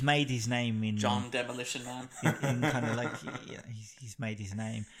 he's made his name in John Demolition Man. In kind of like, he's made his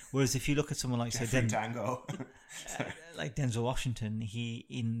name. Whereas if you look at someone like Tango, like Denzel Washington, he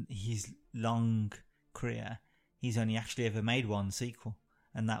in his long career, he's only actually ever made one sequel,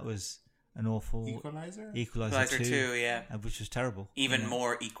 and that was an awful Equalizer 2, which was terrible. Even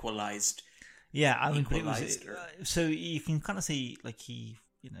more equalized. Yeah, I mean, but it was so you can kind of see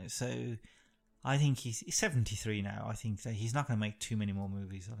so. I think he's 73 now. I think that he's not going to make too many more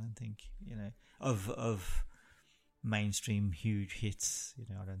movies. I don't think, of mainstream huge hits.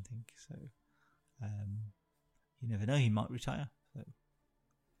 I don't think so. You never know. He might retire. So.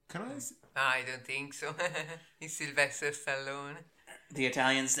 Can I? I don't think so. He's Sylvester Stallone, the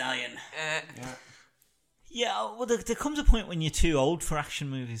Italian stallion. Yeah. Well, there comes a point when you're too old for action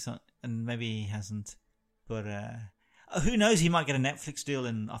movies, and maybe he hasn't. But. Who knows? He might get a Netflix deal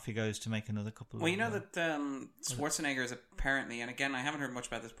and off he goes to make another couple. Well, that Schwarzenegger is apparently, and again, I haven't heard much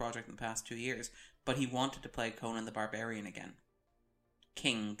about this project in the past 2 years, but he wanted to play Conan the Barbarian again.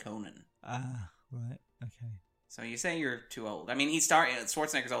 King Conan. Ah, right. Okay. So you say you're too old. I mean,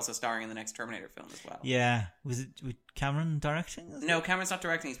 Schwarzenegger's also starring in the next Terminator film as well. Yeah. Was it with Cameron directing? No, Cameron's not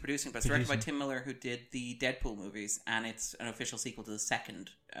directing, he's producing, but it's directed by Tim Miller, who did the Deadpool movies, and it's an official sequel to the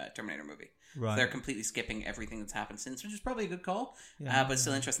second Terminator movie. Right. So they're completely skipping everything that's happened since, which is probably a good call, but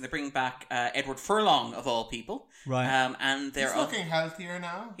still interesting. They're bringing back Edward Furlong, of all people. Right. And they're He's looking healthier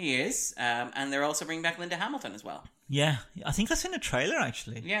now. He is. And they're also bringing back Linda Hamilton as well. Yeah. I think that's in a trailer,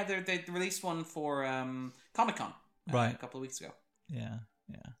 actually. Yeah, they released one for Comic-Con right. a couple of weeks ago. Yeah.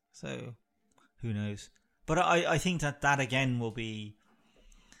 So, who knows? But I think that again will be,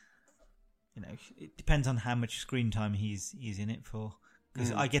 it depends on how much screen time he's in it for.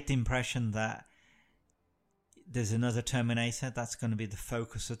 Because I get the impression that there's another Terminator that's going to be the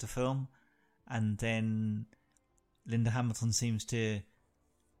focus of the film, and then Linda Hamilton seems to,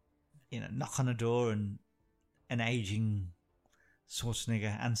 knock on a door and an aging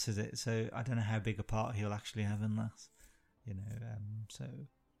Schwarzenegger answers it. So I don't know how big a part he'll actually have in that. So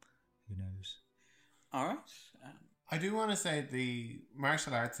who knows? All right. I do want to say the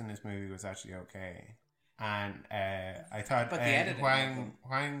martial arts in this movie was actually okay. And I thought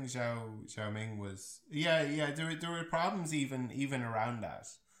Huang Xiaoming was there were problems even around that,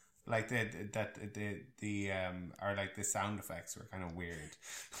 like the sound effects were kind of weird.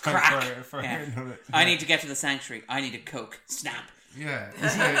 Crack. Yeah. I need to get to the sanctuary. I need a Coke. Snap. Yeah.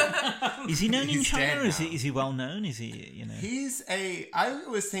 Is he known in China? Or is he well known? Is he He's I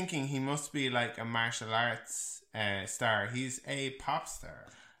was thinking he must be like a martial arts star. He's a pop star.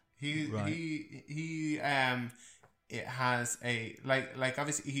 It has a like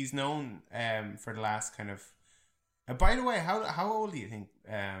obviously he's known for the last kind of by the way, how old do you think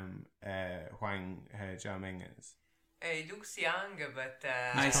Huang Xiaoming is? He looks young, but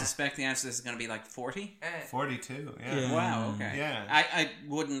I suspect the answer to this is going to be like 40. 42. Yeah. Wow. Okay. Yeah. I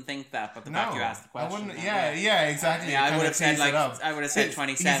wouldn't think that, but the fact you asked the question, I wouldn't. Yeah. Exactly. Yeah, I would have said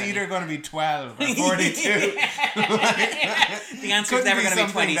 27. He's either going to be 12 or 42. The answer is never going to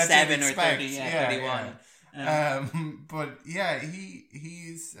be 27 or 30. Yeah, 31. Yeah. But yeah,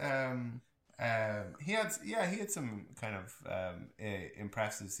 he's he had some kind of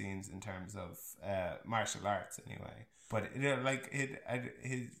impressive scenes in terms of martial arts anyway. But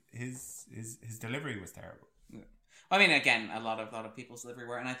his delivery was terrible. I mean, again, a lot of people's delivery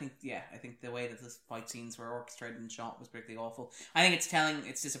were, and I think the way that the fight scenes were orchestrated and shot was particularly awful. I think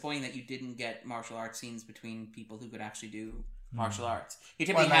it's disappointing that you didn't get martial arts scenes between people who could actually do martial arts. You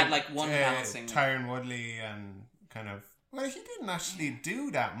typically had like one balancing. Tyron Woodley and kind of. Well, he didn't actually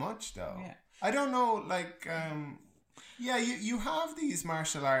do that much though. Yeah. I don't know, like, you have these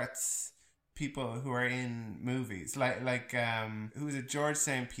martial arts people who are in movies, like who was it? George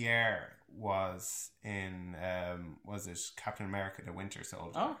St. Pierre was in, was it Captain America: The Winter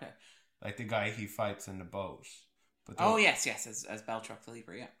Soldier? Oh, okay. Like the guy he fights in the boat. But yes, as Beltruck the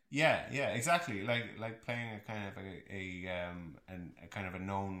Leaper, yeah, exactly. Like playing a kind of a kind of a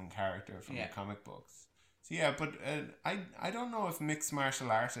known character from the comic books. So yeah, but I don't know if mixed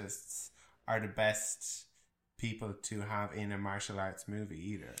martial artists are the best people to have in a martial arts movie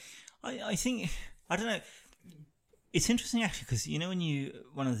either. I think, I don't know, it's interesting actually because when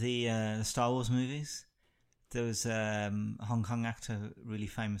one of the Star Wars movies, there was a Hong Kong actor, really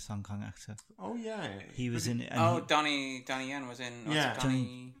famous Hong Kong actor. Oh yeah, he was in. Donnie Yen was in.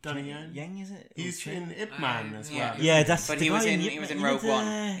 Donnie Yen. Yang, is it? He's in Ip Man as well. Yeah, that's. But the he was guy in Rogue One.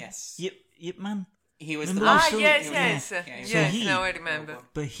 Yes. Yip Man. He was Remember the yes. So now I remember.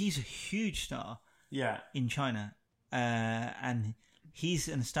 But he's a huge star. Yeah. In China, and he's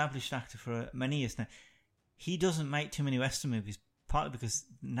an established actor for many years now. He doesn't make too many Western movies, partly because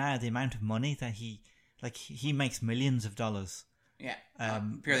now the amount of money that he makes millions of dollars. Yeah.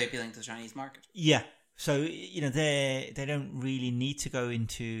 Purely appealing to the Chinese market. Yeah. So they don't really need to go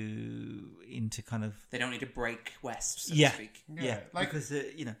into kind of. They don't need to break West, so to speak. Yeah. Because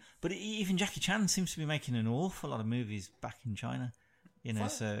but even Jackie Chan seems to be making an awful lot of movies back in China.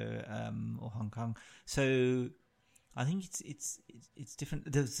 Or Hong Kong. So I think it's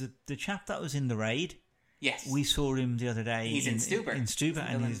different. There's the chap that was in The Raid. Yes, we saw him the other day. He's in Stuber.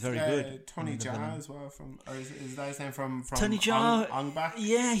 And he's very good. Tony Jaa as well is that his name from Tony Jaa? Ong Bak?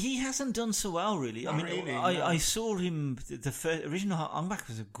 Yeah, he hasn't done so well really. I saw him. The first, original Ong Bak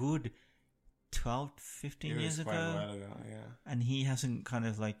was a good 12, 15 years ago. Quite a while ago, yeah. And he hasn't kind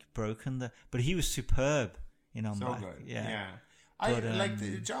of like broken but he was superb in Ong Bak. So good. Yeah. But,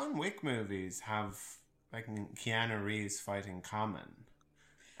 the John Wick movies have like Keanu Reeves fighting Common.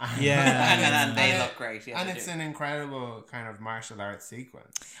 and they look great. Yeah, and it's an incredible kind of martial arts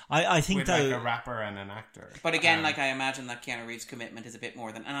sequence. I think with though, like a rapper and an actor. But again, like I imagine that Keanu Reeves' commitment is a bit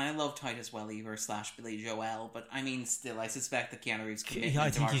more than. And I love Titus Welliver / Billy Joel, but I mean, still, I suspect that Keanu Reeves' commitment I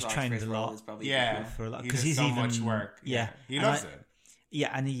think to he's martial arts trained for his a role lot. is probably for a lot he because does he's so even much work. He loves it.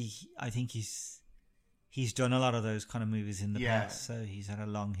 Yeah, and I think he's done a lot of those kind of movies in the past, so he's had a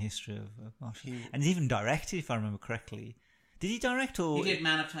long history of martial. And he's even directed, if I remember correctly. Did he direct or he did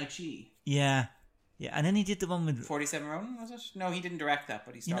Man of Tai Chi? Yeah, and then he did the one with 47 Ronin, was it? No, he didn't direct that,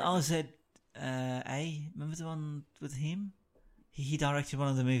 but he started. Remember the one with him? He directed one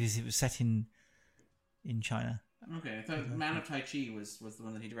of the movies. It was set in China. Okay, I thought Man of Tai Chi was the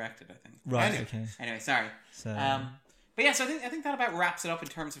one that he directed, I think. Right. Okay. Anyway, sorry. So. But yeah, so I think that about wraps it up in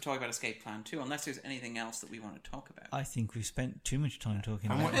terms of talking about Escape Plan 2, unless there's anything else that we want to talk about. I think we've spent too much time talking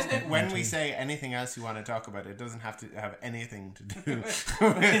about when we say anything else you want to talk about, it doesn't have to have anything to do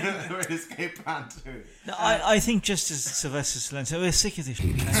with Escape Plan 2. No, I think just as Sylvester Stallone said, we're sick of this.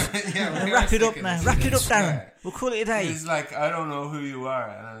 Wrap it up now. Wrap it up, Darren. Yeah. We'll call it a day. He's like, I don't know who you are.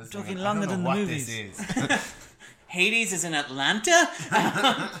 And I was talking like, longer than the movies. This is. Hades is in Atlanta?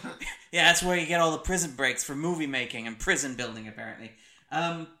 Yeah, that's where you get all the prison breaks for movie making and prison building, apparently.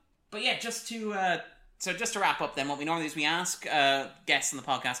 But yeah, just to wrap up then, what we normally do is we ask guests on the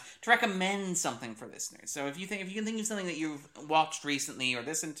podcast to recommend something for listeners. So if you can think of something that you've watched recently or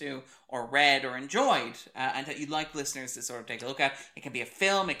listened to or read or enjoyed and that you'd like listeners to sort of take a look at, it can be a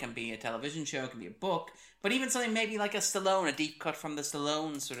film, it can be a television show, it can be a book, but even something maybe like a deep cut from the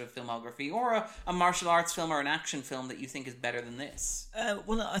Stallone sort of filmography, or a martial arts film or an action film that you think is better than this.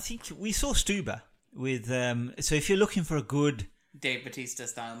 Well, I think we saw Stuber with... so if you're looking for a good... Dave Bautista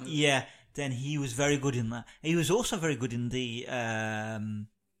style movie. Yeah, then he was very good in that. He was also very good in the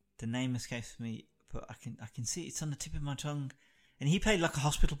name escapes me, but I can see it's on the tip of my tongue. And he played like a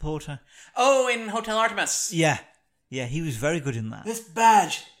hospital porter. Oh, in Hotel Artemis. Yeah, he was very good in that. This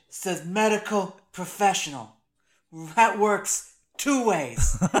badge says medical professional. That works 2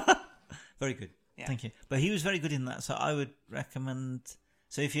 ways. Very good. Yeah. Thank you. But he was very good in that, so I would recommend...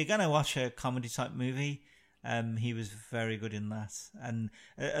 So if you're going to watch a comedy type movie, he was very good in that. And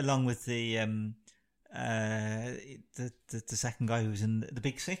along with the second guy who was in The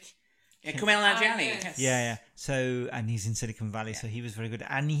Big Sick. Yeah, Kumail Nanjiani. Yes. Yeah. So, and he's in Silicon Valley, so he was very good.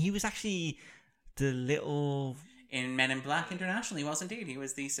 And he was actually the little... In Men in Black International, he was indeed. He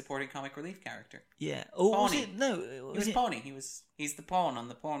was the supporting comic relief character. Yeah. Oh, Pawnee. was it? No. He was Pawnee. He's the pawn on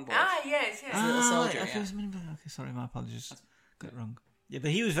the pawn board. Yes. He's a little soldier, okay, yeah. Okay, sorry, my apologies. Got it wrong. Yeah,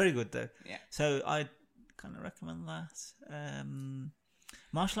 but he was very good, though. Yeah. So I'd kind of recommend that.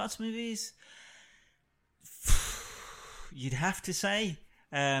 Martial arts movies, you'd have to say.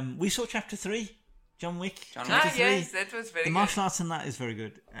 We saw Chapter 3, John Wick. Chapter 3. Yes, that was very good. The martial arts in that is very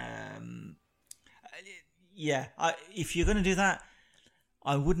good. If you're going to do that,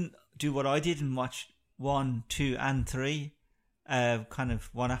 I wouldn't do what I did and watch 1, 2, and 3, kind of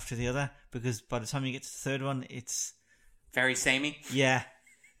one after the other, because by the time you get to the third one, it's very samey. Yeah.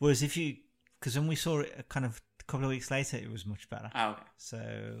 Whereas because when we saw it a couple of weeks later, it was much better. Oh, okay.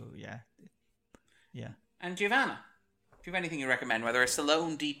 So yeah. And Giovanna, do you have anything you recommend, whether a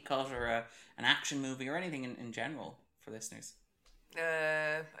Stallone deep cut or an action movie or anything in general for listeners?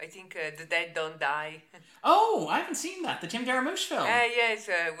 I think The Dead Don't Die. Oh, I haven't seen that. The Tim Jarmusch film. Yes,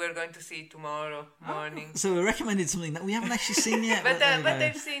 we're going to see it tomorrow morning. So we recommended something that we haven't actually seen yet. but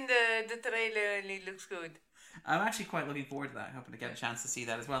I've seen the trailer and it looks good. I'm actually quite looking forward to that. Hoping to get a chance to see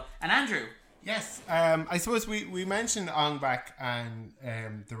that as well. And Andrew. Yes, I suppose we mentioned Ong Bak and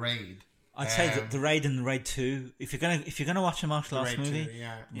The Raid. I'd say the Raid and the Raid 2. If you're gonna watch a martial arts movie,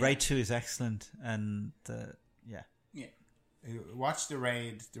 Raid 2 is excellent, and yeah. Watch the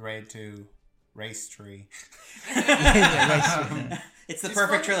Raid 2, Race 3. It's the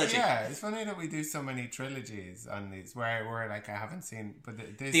perfect trilogy. Yeah, it's funny that we do so many trilogies on these where like I haven't seen, but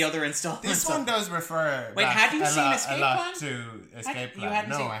the other installments. This one does refer. Wait, had you seen Escape Plan? To Escape Plan?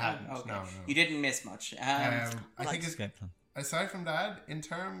 No, I hadn't. Okay. No. You didn't miss much. I think Escape Plan. Aside from that, in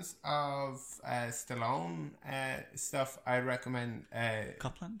terms of Stallone stuff, I recommend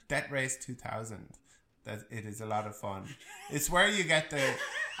Copland? Death Race 2000. That it is a lot of fun. It's where you get the...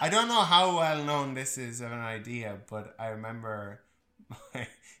 I don't know how well known this is of an idea, but I remember my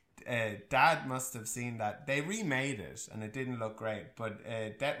dad must have seen that. They remade it and it didn't look great, but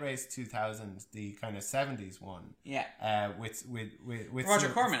Death Race 2000, the kind of 70s one. Yeah. With Roger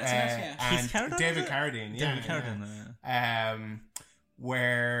Corman, and Carradine, David Carradine. David Carradine.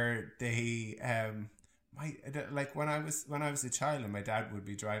 Where they... like when I was a child and my dad would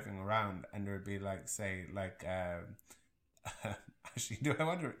be driving around and there would be like say like Actually, do I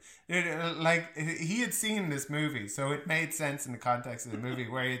wonder? Like, he had seen this movie, so it made sense in the context of the movie,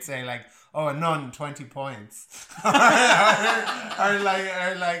 where he'd say like, "Oh, a nun, 20 points," or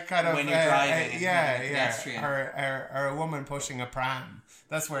like kind of when you're driving, pedestrian. Or a woman pushing a pram.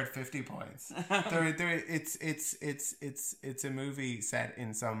 That's worth 50 points. It's a movie set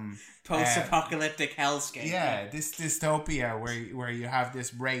in some post-apocalyptic hellscape. Yeah, this dystopia where you have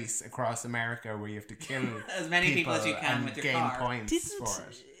this race across America where you have to kill as many people as you can and with your gain car. points for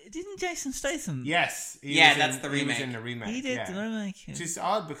it. Didn't Jason Statham? Yes, that's the remake. He was in the remake. He did the remake. Which is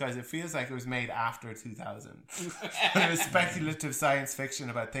odd because it feels like it was made after 2000. It was speculative science fiction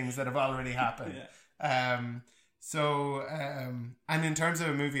about things that have already happened. And in terms of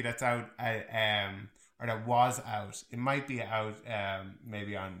a movie that's out, or that was out, it might be out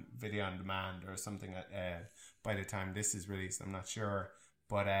maybe on video on demand or something by the time this is released. I'm not sure,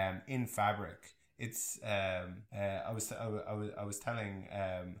 but In Fabric, it's I was telling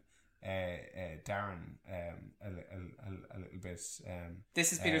Darren a little bit.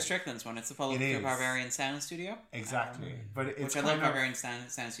 This is Peter Strickland's one. It's the follow-up to Barbarian Sound Studio. Exactly, but it's which I love Barbarian Sound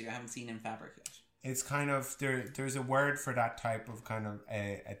Studio. I haven't seen In Fabric yet. It's kind of there's a word for that type of kind of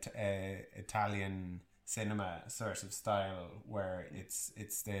Italian cinema sort of style where it's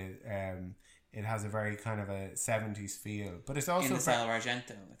the it has a very kind of a 70s feel, but it's also in the style of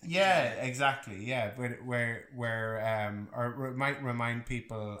Argento. I think, exactly, where or it might remind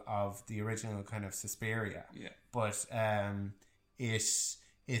people of the original kind of Suspiria, but it's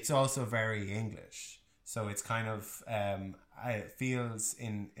also very English, so it's kind of it feels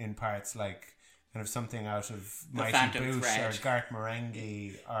in parts like kind of something out of Mighty Boosh or Garth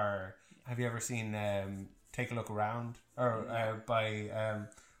Marenghi, or have you ever seen Take a Look Around or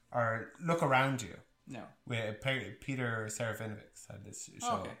or Look Around You? No. Peter Serafinowicz had this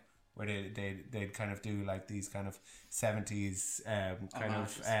show where they'd kind of do like these kind of 70s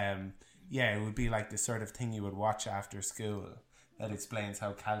it would be like the sort of thing you would watch after school that explains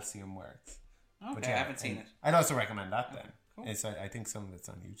how calcium works. Okay, I haven't seen it. I'd also recommend that then. Cool. I think some of it's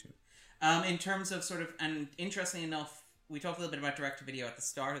on YouTube. In terms of sort of, and interestingly enough, we talked a little bit about direct-to-video at the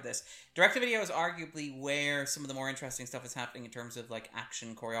start of this. Direct-to-video is arguably where some of the more interesting stuff is happening in terms of like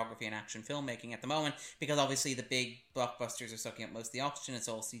action choreography and action filmmaking at the moment, because obviously the big blockbusters are sucking up most of the oxygen. It's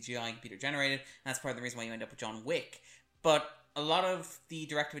all CGI, computer-generated, and that's part of the reason why you end up with John Wick. But a lot of the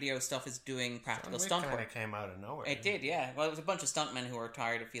direct-to-video stuff is doing practical stunt work. It came out of nowhere. It did, yeah. Well, it was a bunch of stuntmen who were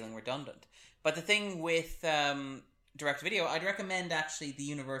tired of feeling redundant. But the thing with direct-to-video, I'd recommend actually the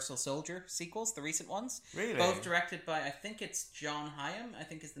Universal Soldier sequels, the recent ones. Really? Both directed by, I think it's John Hyam, I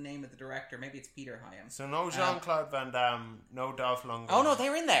think is the name of the director. Maybe it's Peter Hyam. So no Jean-Claude Van Damme, no Dolph Lundgren. Oh no,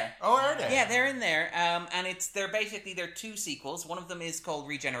 they're in there. Oh, are they? Yeah, they're in there. And they're two sequels. One of them is called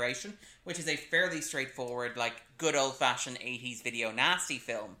Regeneration, which is a fairly straightforward, like, good old-fashioned 80s video nasty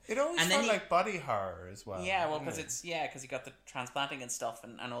film. It always felt like body horror as well. Yeah, well, because you got the transplanting and stuff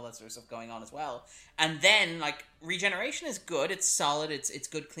and all that sort of stuff going on as well. And then, like, Regeneration is good. It's solid. It's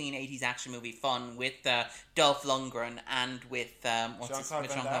good, clean 80s action movie fun with Dolph Lundgren and with Jean-Claude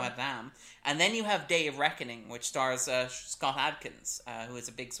Van Damme. And then you have Day of Reckoning, which stars Scott Adkins, who is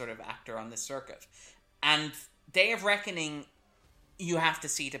a big sort of actor on this circuit. And Day of Reckoning, you have to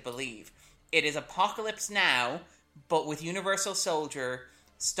see to believe. It is Apocalypse Now, but with Universal Soldier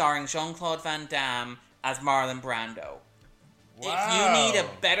starring Jean-Claude Van Damme as Marlon Brando. Wow. If you need a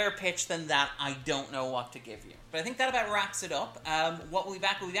better pitch than that, I don't know what to give you. But I think that about wraps it up. We'll be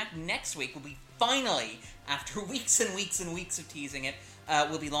back next week. We'll be finally, after weeks and weeks and weeks of teasing it,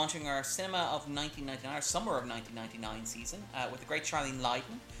 we'll be launching our Cinema of 1999, our Summer of 1999 season, with the great Charlene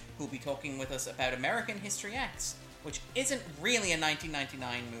Lydon, who will be talking with us about American History X, which isn't really a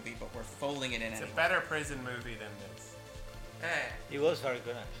 1999 movie, but we're folding it in anyway. It's a better prison movie than this. He was very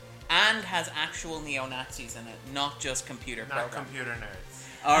good, actually. And has actual neo-Nazis in it, not just computer programs. Not computer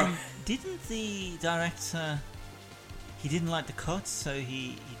nerds. Didn't the director... He didn't like the cut, so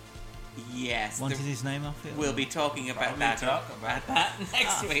he wanted his name off it? We'll be talking about that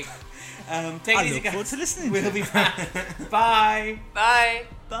next week. Take I it easy, look guys. forward to listening. We'll be back. Bye. Bye.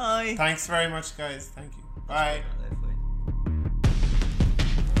 Bye. Thanks very much, guys. Thank you. Bye.